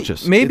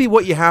unconscious. Maybe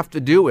what you have to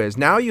do is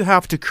now you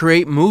have to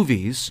create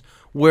movies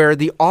where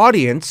the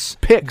audience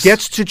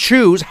gets to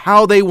choose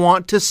how they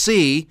want to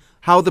see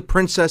how the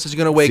princess is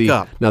going to wake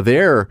up.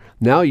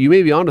 Now you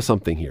may be onto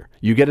something here.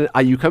 You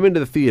get you come into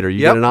the theater, you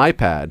get an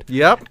iPad.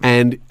 Yep.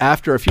 And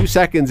after a few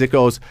seconds,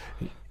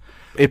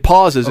 it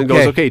pauses and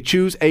goes, okay,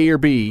 choose A or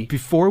B.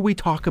 Before we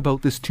talk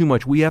about this too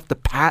much, we have to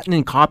patent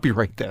and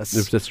copyright this.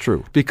 If that's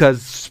true.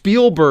 Because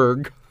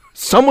Spielberg,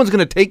 someone's going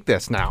to take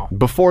this now.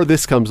 Before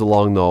this comes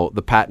along, though,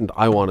 the patent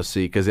I want to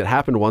see, because it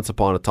happened once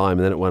upon a time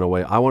and then it went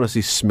away, I want to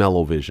see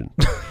Smell-O-Vision.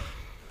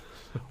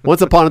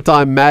 Once upon a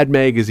time, Mad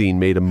Magazine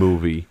made a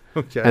movie.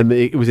 Okay. And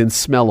it was in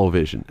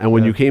Smell-O-Vision. And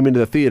when you came into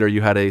the theater,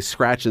 you had a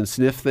scratch and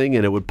sniff thing,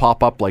 and it would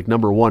pop up like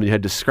number 1, you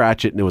had to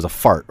scratch it, and it was a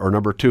fart, or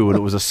number 2, and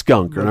it was a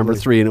skunk, or number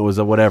 3, and it was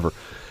a whatever.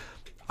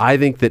 I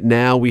think that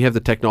now we have the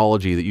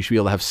technology that you should be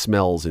able to have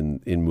smells in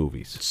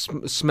movies.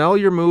 Smell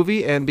your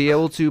movie and be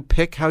able to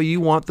pick how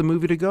you want the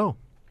movie to go.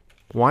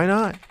 Why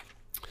not?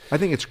 I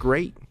think it's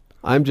great.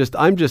 I'm just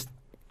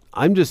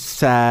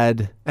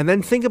sad. And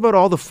then think about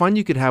all the fun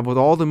you could have with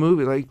all the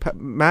movies. Like,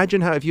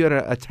 imagine how if you had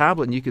a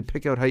tablet and you could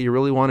pick out how you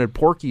really wanted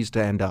Porky's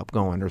to end up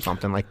going or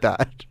something like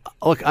that.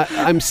 Look,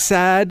 I'm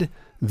sad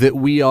that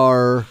we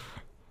are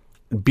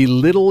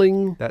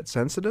belittling. That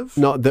sensitive?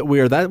 No, that we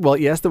are that. Well,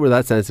 yes, that we're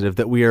that sensitive.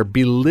 That we are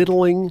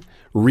belittling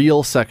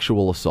real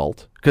sexual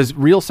assault, because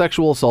real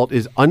sexual assault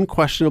is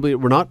unquestionably.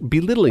 We're not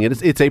belittling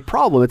it. It's a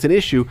problem. It's an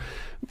issue.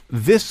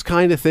 This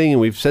kind of thing, and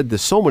we've said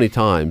this so many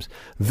times.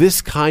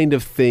 This kind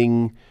of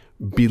thing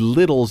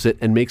belittles it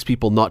and makes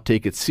people not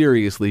take it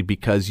seriously,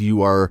 because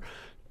you are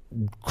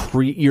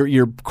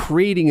you're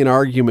creating an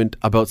argument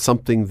about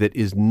something that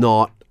is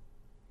not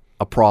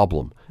a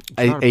problem.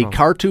 A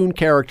cartoon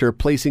character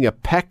placing a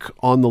peck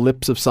on the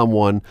lips of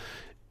someone,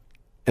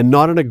 and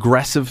not an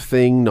aggressive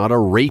thing, not a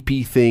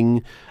rapey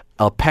thing,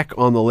 a peck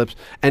on the lips.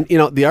 And,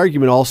 the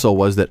argument also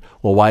was that,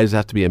 well, why does it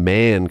have to be a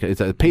man? It's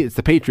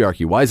the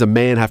patriarchy. Why does a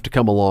man have to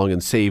come along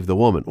and save the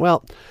woman?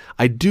 Well,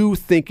 I do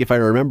think, if I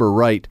remember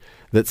right,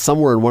 that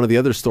somewhere in one of the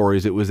other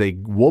stories, it was a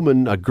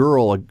woman, a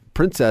girl, a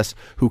princess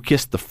who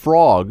kissed the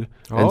frog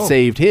and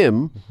saved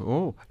him.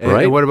 Oh,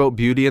 right? And what about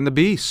Beauty and the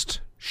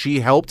Beast?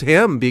 She helped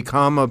him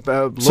become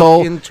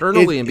look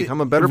internally and become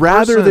a better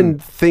rather person. than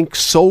think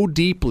so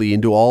deeply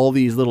into all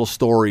these little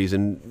stories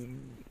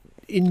and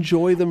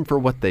enjoy them for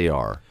what they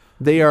are.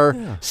 They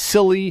are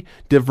silly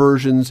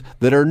diversions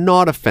that are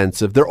not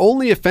offensive. They're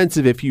only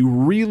offensive if you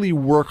really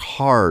work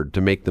hard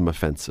to make them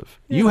offensive.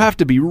 Yeah. You have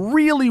to be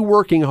really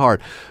working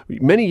hard.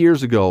 Many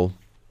years ago,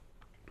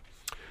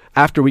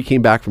 after we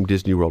came back from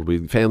Disney World,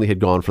 the family had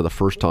gone for the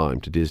first time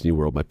to Disney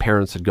World. My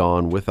parents had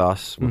gone with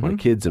us, with my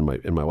kids and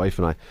my wife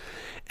and I.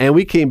 And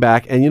we came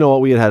back, and you know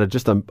what? We had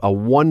just a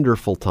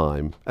wonderful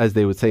time, as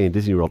they would say in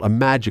Disney World, a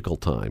magical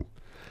time.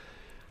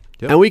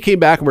 Yep. And we came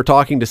back and we're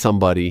talking to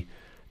somebody,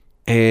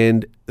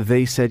 and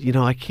they said,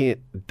 I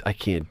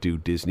can't do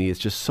Disney. It's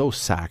just so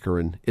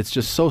saccharine. It's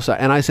just so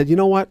And I said, you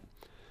know what?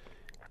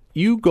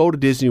 You go to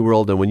Disney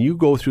World, and when you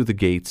go through the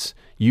gates,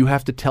 you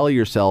have to tell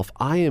yourself,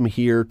 I am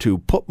here to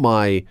put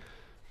my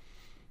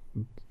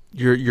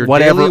your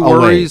whatever daily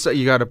worries.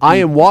 You got to. I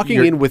am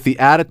walking in with the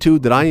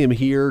attitude that I am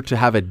here to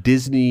have a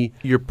Disney.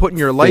 You're putting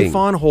your life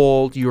on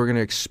hold. You are going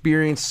to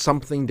experience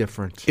something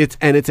different.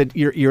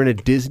 You're in a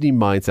Disney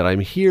mindset. I'm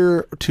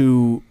here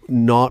to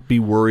not be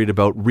worried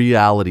about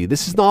reality.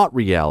 This is not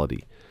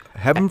reality.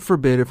 Heaven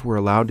forbid if we're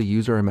allowed to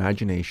use our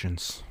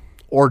imaginations.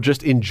 Or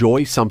just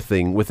enjoy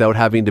something without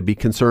having to be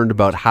concerned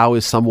about how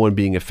is someone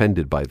being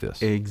offended by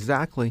this.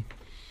 Exactly.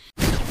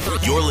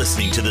 You're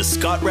listening to the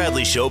Scott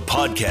Radley Show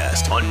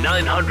podcast on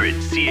 900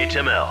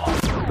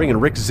 CHML. Bringing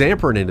Rick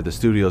Zamperin into the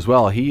studio as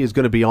well. He is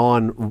going to be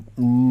on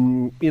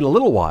in a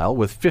little while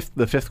with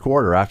the fifth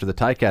quarter after the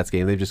Ticats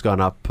game. They've just gone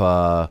up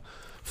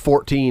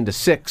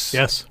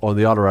 14-6 on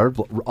the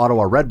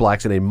Ottawa Red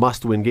Blacks in a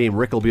must-win game.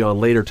 Rick will be on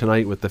later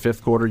tonight with the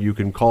fifth quarter. You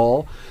can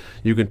call.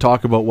 You can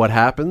talk about what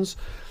happens.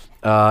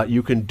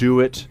 You can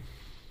do it.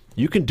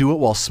 You can do it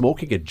while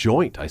smoking a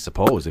joint, I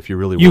suppose, if you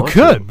really want to.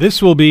 You could.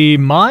 This will be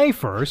my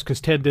first,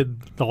 because Ted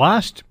did the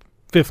last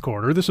fifth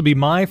quarter. This will be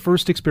my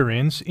first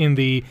experience in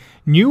the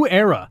new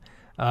era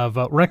of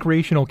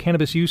recreational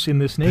cannabis use in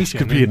this nation. This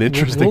could be an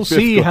interesting We'll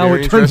see how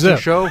it turns out.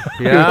 Show.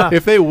 Yeah.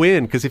 If they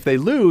win, because if they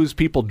lose,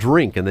 people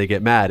drink and they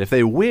get mad. If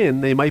they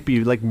win, they might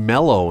be like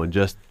mellow and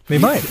just... They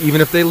might.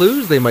 Even if they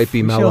lose, they might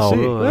be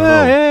mellow.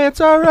 Hey,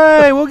 it's all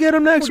right. We'll get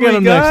them next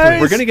week,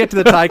 guys. We're going to get to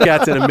the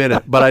Ticats in a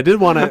minute, but I did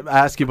want to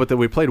ask you about that.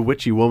 We played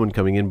Witchy Woman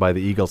coming in by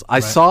the Eagles. I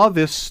saw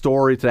this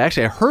story today.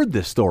 Actually, I heard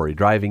this story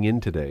driving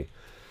in today.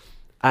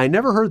 I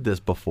never heard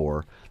this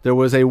before. There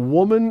was a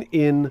woman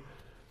in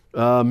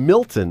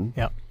Milton,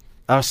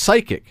 a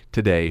psychic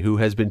today, who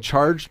has been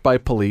charged by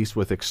police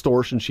with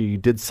extortion. She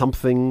did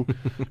something.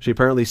 She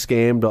apparently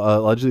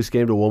allegedly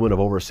scammed a woman of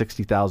over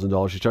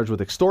 $60,000. She's charged with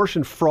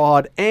extortion,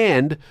 fraud,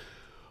 and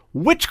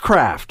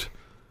witchcraft.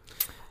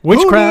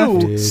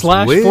 Witchcraft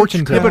slash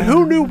fortune telling. Yeah, but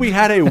who knew we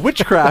had a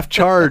witchcraft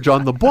charge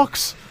on the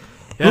books?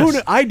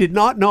 Yes. I did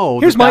not know.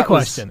 Here's my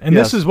question, and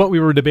this is what we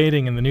were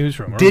debating in the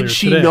newsroom. Did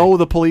she know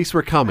the police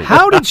were coming?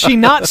 How did she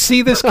not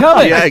see this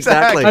coming? Yeah,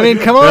 exactly. I mean,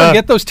 come on,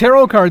 get those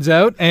tarot cards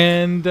out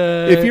and...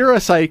 if you're a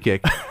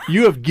psychic,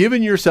 You have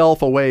given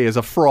yourself away as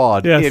a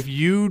fraud Yes. if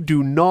you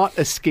do not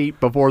escape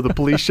before the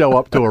police show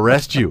up to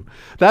arrest you.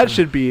 That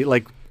should be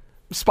like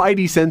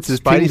Spidey senses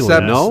Spidey tingling,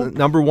 sense, no?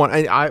 number one.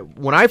 I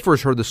when I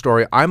first heard the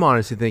story, I'm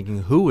honestly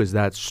thinking, who is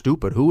that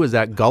stupid? Who is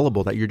that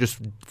gullible that you're just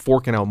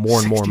forking out more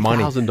and more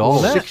money?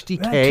 $60,000. That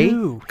 $60K?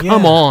 too,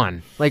 Come yeah.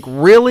 on. Like,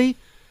 really?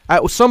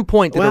 At some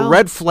point, did a Well-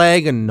 red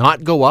flag and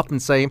not go up and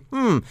say,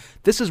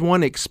 this is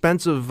one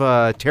expensive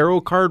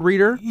tarot card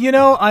reader? You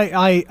know,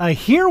 I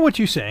hear what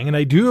you're saying, and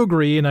I do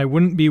agree, and I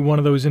wouldn't be one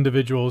of those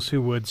individuals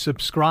who would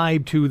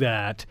subscribe to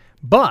that.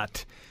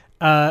 But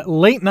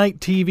late night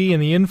TV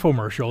and the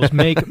infomercials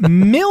make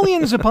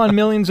millions upon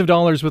millions of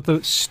dollars with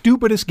the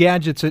stupidest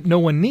gadgets that no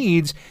one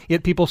needs,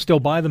 yet people still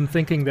buy them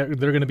thinking that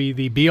they're going to be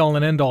the be-all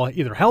and end-all,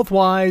 either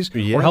health-wise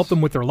Yes. or help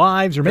them with their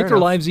lives or make their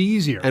enough. lives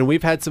easier. And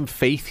we've had some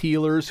faith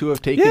healers who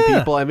have taken Yeah.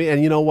 people. I mean,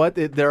 and you know what?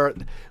 There,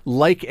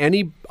 like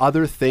any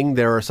other thing,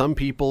 there are some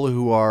people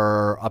who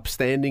are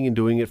upstanding and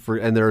doing it for,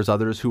 and there's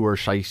others who are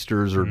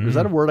shysters. Or is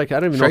that a word? I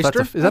don't even know if Shyster?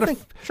 that's is that I think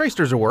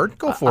shyster's a word.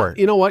 Go for it.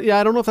 You know what? Yeah,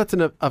 I don't know if that's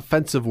an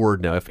offensive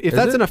word now. If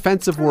that's it? an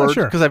offensive I'm not word,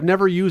 sure. because I've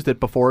never used it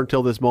before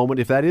until this moment.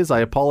 If that is, I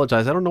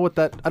apologize. I don't know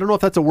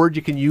if that's a word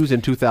you can use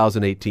in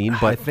 2018. I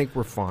But think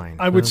we're fine.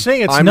 I would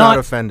say it's I'm not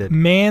offended.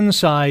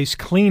 man-sized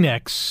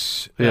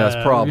Kleenex. Yes,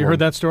 Have problem. you heard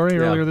that story Yeah.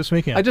 earlier this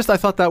weekend? I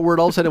thought that word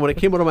all of a sudden when it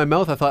came out of my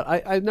mouth, I thought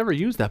I've never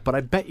used that, but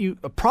I bet you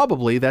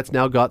probably that's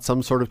now got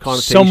some sort of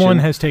connotation. Someone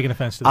has taken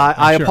offense to that.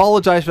 I I'm sure.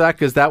 apologize for that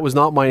because that was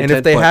not my And intent.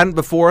 if they but hadn't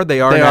before, they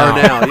are they now.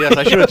 are now. Yes,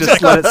 I should have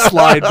just let it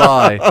slide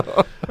by.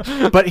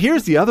 But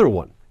here's the other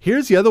one.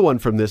 Here's the other one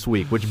from this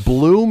week, which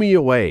blew me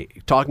away,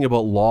 talking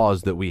about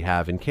laws that we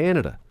have in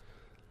Canada.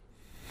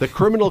 The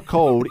criminal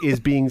code is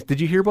being... Did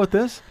you hear about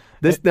this?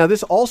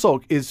 This also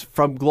is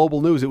from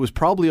Global News. It was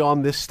probably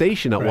on this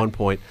station at one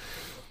point.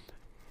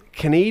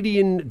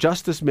 Canadian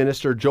Justice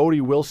Minister Jody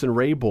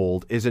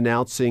Wilson-Raybould is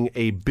announcing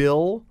a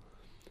bill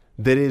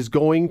that is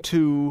going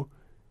to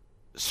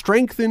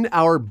strengthen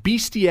our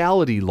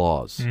bestiality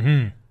laws.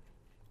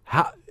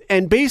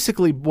 And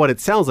basically what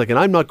it sounds like, and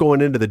I'm not going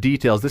into the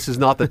details, this is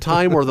not the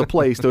time or the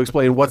place to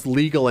explain what's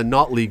legal and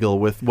not legal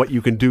with what you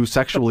can do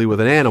sexually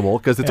with an animal,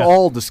 because it's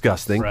all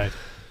disgusting. Right.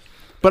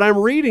 But I'm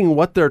reading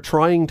what they're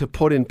trying to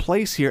put in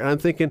place here, and I'm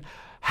thinking,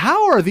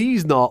 how are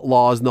these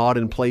laws not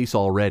in place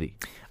already?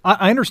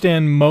 I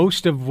understand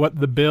most of what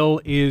the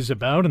bill is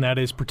about, and that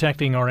is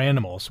protecting our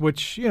animals,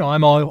 which, you know,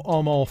 I'm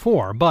all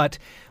for. But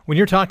when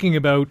you're talking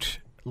about,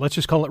 let's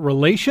just call it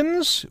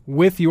relations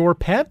with your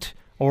pet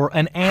or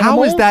an animal.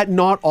 How is that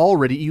not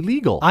already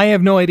illegal? I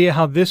have no idea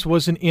how this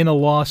wasn't in a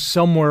law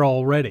somewhere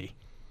already.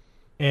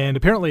 And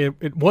apparently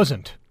it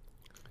wasn't.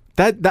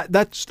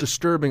 That's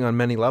Disturbing on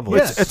many levels.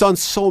 Yes. It's on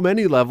so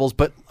many levels,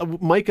 but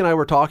Mike and I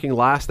were talking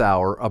last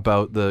hour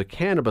about the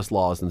cannabis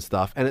laws and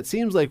stuff, and it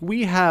seems like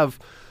we have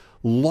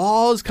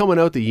laws coming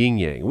out the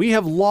yin-yang. We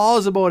have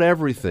laws about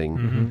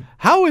everything.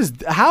 How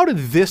did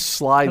this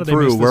slide How did they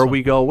through miss this where one?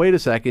 we go, wait a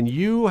second,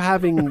 you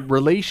having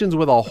relations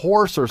with a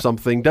horse or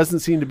something doesn't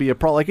seem to be a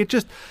problem. Like, it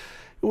just,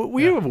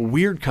 we have a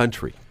weird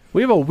country.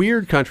 We have a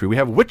weird country. We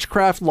have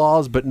witchcraft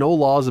laws, but no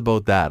laws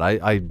about that.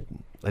 I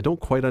don't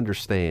quite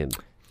understand.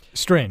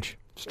 Strange.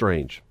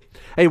 Strange.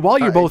 Hey, while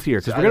you're both here,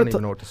 because I we're don't going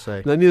even know what to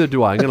say. No, neither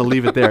do I. I'm going to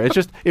leave it there.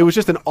 It was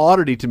just an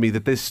oddity to me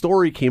that this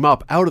story came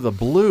up out of the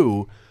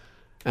blue,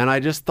 and I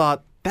just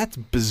thought that's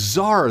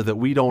bizarre that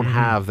we don't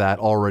have that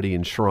already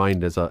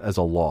enshrined as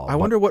a law. I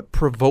wonder what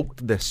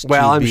provoked this.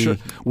 Well, to I'm be. sure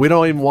we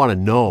don't even want to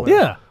know.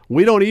 Yeah.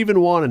 we don't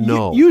even want to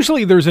know.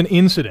 Usually there's an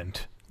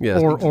incident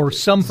Yes. or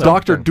something.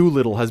 Dr.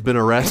 Doolittle has been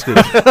arrested.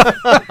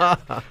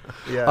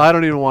 I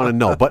don't even want to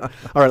know. But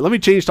all right, let me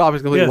change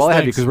topics completely Yes, while I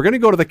have you, thanks. because we're going to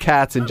go to the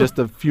cats in just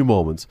a few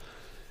moments.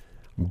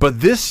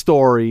 But this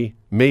story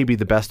may be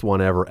the best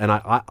one ever, and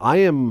I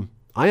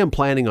am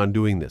planning on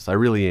doing this. I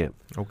really am.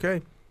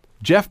 Okay.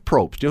 Jeff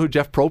Probst. Do you know who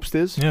Jeff Probst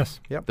is? Yes.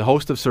 Yep. The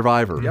host of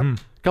Survivor. A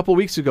couple of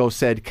weeks ago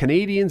said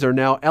Canadians are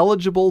now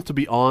eligible to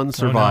be on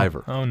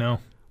Survivor. Oh no.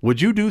 Would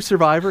you do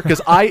Survivor?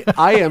 Because I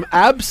am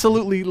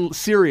absolutely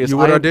serious. You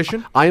would I am-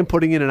 audition? I am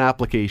putting in an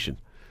application.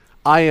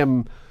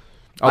 I'll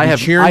be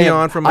cheering you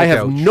on from my I have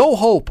couch. no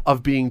hope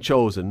of being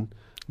chosen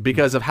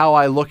because of how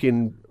I look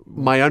in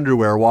my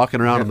underwear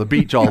walking around on the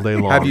beach all day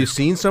long. Have you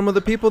seen some of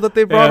the people that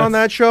they brought Yes. on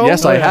that show?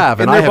 Yes, I have.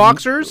 In I their have-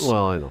 boxers?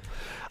 Well, I know.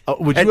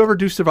 Would you ever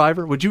do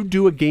Survivor? Would you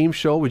do a game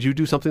show? Would you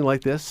do something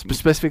like this?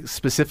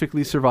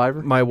 Specifically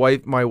Survivor? My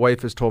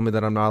wife has told me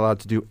that I'm not allowed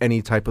to do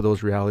any type of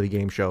those reality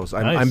game shows.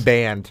 I'm Nice.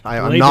 banned.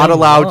 I'm Lay not down the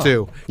allowed law.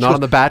 to. Not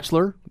on The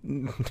Bachelor?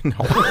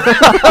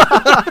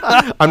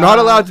 I'm not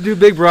allowed to do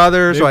Big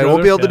Brother, so I won't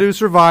Brother? be able to Yeah. do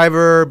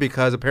Survivor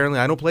because apparently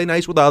I don't play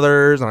nice with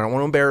others and I don't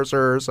want to embarrass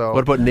her. So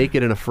What about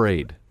Naked and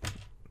Afraid?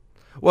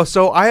 Well,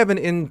 so I have an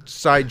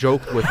inside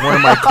joke with one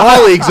of my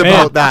colleagues Man,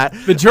 about that.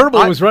 The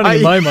gerbil was running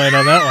in my mind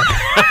on that one.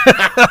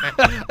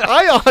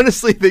 I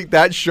honestly think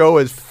that show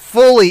is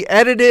fully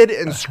edited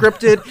and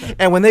scripted.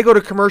 And when they go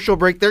to commercial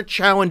break, they're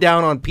chowing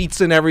down on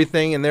pizza and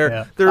everything, and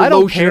they're I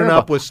don't lotioning care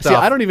up with stuff. See,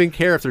 I don't even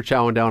care if they're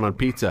chowing down on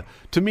pizza.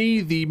 To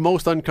me, the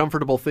most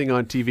uncomfortable thing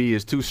on TV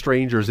is two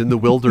strangers in the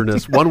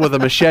wilderness, one with a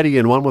machete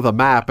and one with a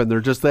map, and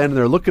they're just standing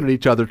there looking at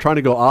each other, trying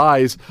to go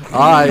eyes,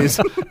 eyes.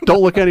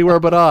 Don't look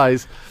anywhere but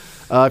eyes.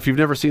 If you've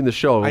never seen the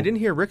show, I didn't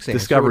hear Rick saying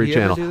Discovery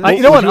Channel.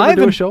 You know what? I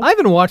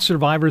haven't watched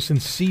Survivor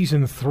since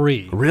season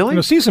 3.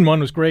 Really? Season 1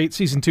 was great.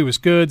 Season 2 was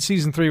good.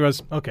 Season 3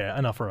 was okay.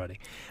 Enough already.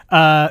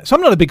 So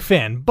I'm not a big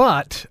fan,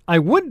 but I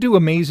would do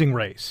Amazing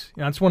Race.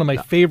 That's one of my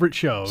favorite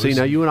shows. See,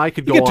 now you and I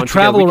could go you on get to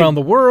travel around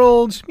the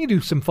world. You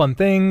do some fun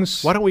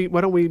things. Why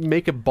don't we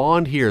make a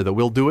bond here that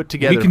we'll do it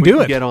together? We can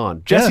do it. Get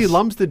on. Jesse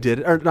Lumsden did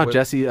it, or not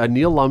Jesse?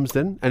 Neil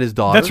Lumsden and his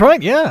daughter. That's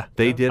right. Yeah,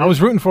 they did. I was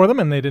rooting for them,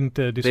 and they didn't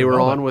do. They were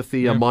on with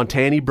the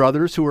Montani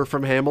brothers, who were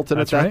from Hamilton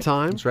at that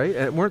time. That's right.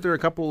 And weren't there a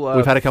couple?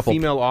 We've had a couple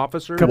female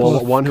officers.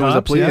 One who was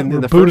a police.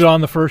 Were booted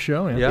on the first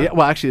show. Yeah.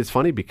 Well, actually, it's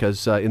funny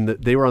because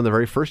they were on the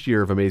very first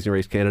year of Amazing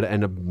Race Canada,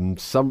 and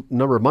some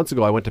number of months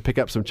ago, I went to pick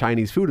up some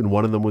Chinese food, and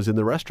one of them was in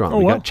the restaurant.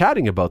 We got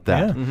chatting about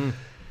that.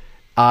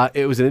 Yeah.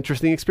 It was an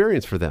interesting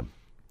experience for them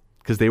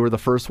because they were the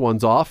first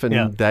ones off,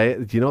 and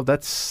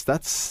that's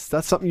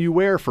something you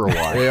wear for a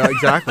while. Yeah,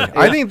 exactly.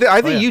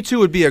 I think you two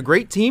would be a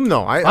great team,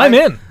 though. I'm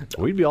in.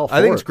 We'd be all for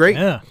I think it's great.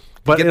 Yeah.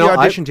 But get the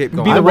audition tape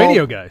going. Be the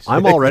radio guys.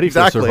 I'm all ready for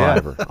Exactly,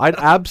 Survivor. I'd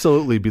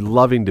absolutely be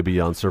loving to be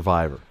on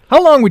Survivor.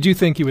 How long would you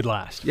think you would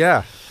last?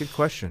 Yeah, good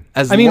question.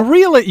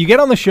 Really, you get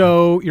on the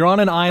show, you're on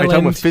an Are you island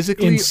talking about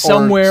physically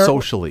somewhere. Or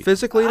socially?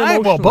 Physically and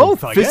emotionally. Well,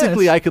 both, I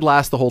Physically, guess. I could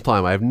last the whole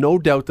time. I have no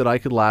doubt that I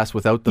could last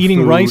without the Eating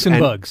food rice and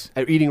bugs.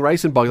 Eating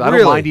rice and bugs. I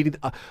don't mind eating.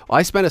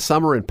 I spent a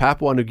summer in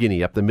Papua New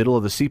Guinea, up the middle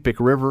of the Sepik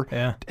River,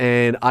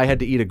 and I had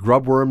to eat a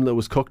grub worm that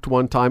was cooked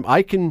one time.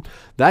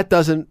 That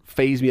doesn't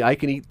faze me. I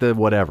can eat the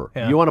whatever.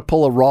 Yeah. You want to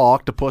pull a raw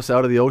octopus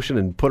out of the ocean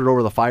and put it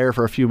over the fire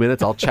for a few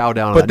minutes, I'll chow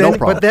down on that. No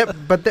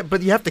problem.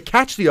 But you have to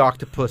catch the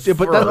octopus. Yeah,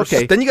 but first.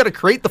 okay. Then you got to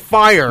create the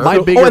fire.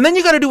 And then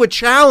you got to do a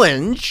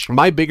challenge.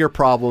 My bigger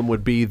problem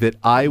would be that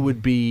I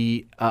would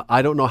be.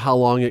 I don't know how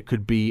long it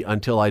could be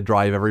until I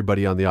drive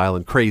everybody on the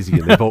island crazy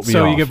and they vote me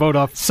off. So you get voted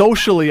off.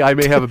 Socially, I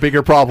may have a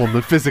bigger problem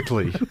than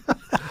physically.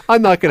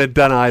 I'm not going to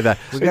deny that.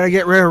 We got to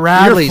get rid of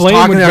Radley's Your flame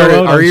talking would go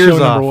out our on ears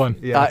show off. number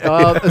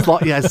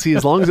 1.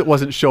 As long as it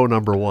wasn't show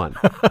number 1,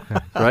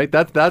 right?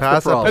 That's the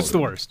problem. That's the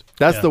worst.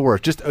 That's the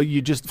worst.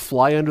 You just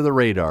fly under the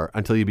radar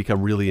until you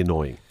become really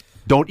annoying.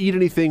 Don't eat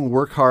anything.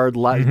 Work hard.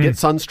 Get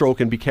sunstroke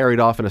and be carried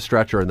off in a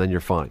stretcher, and then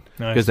you're fine.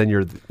 Because then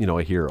you're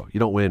a hero. You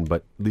don't win,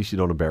 but at least you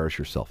don't embarrass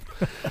yourself.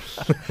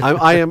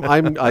 I'm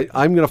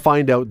going to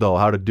find out though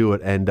how to do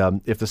it,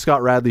 and if the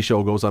Scott Radley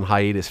show goes on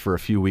hiatus for a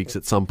few weeks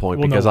at some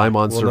point because I'm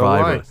on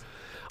Survivor,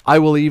 I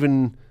will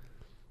even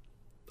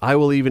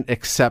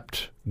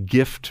accept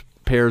gift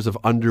pairs of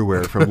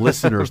underwear from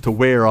listeners to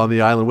wear on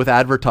the island with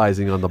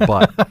advertising on the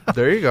butt.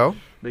 There you go.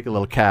 Make a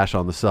little cash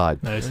on the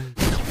side. Nice.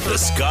 The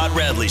Scott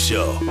Radley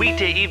Show.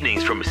 Weekday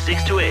evenings from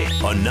 6 to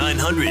 8 on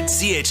 900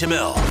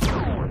 CHML.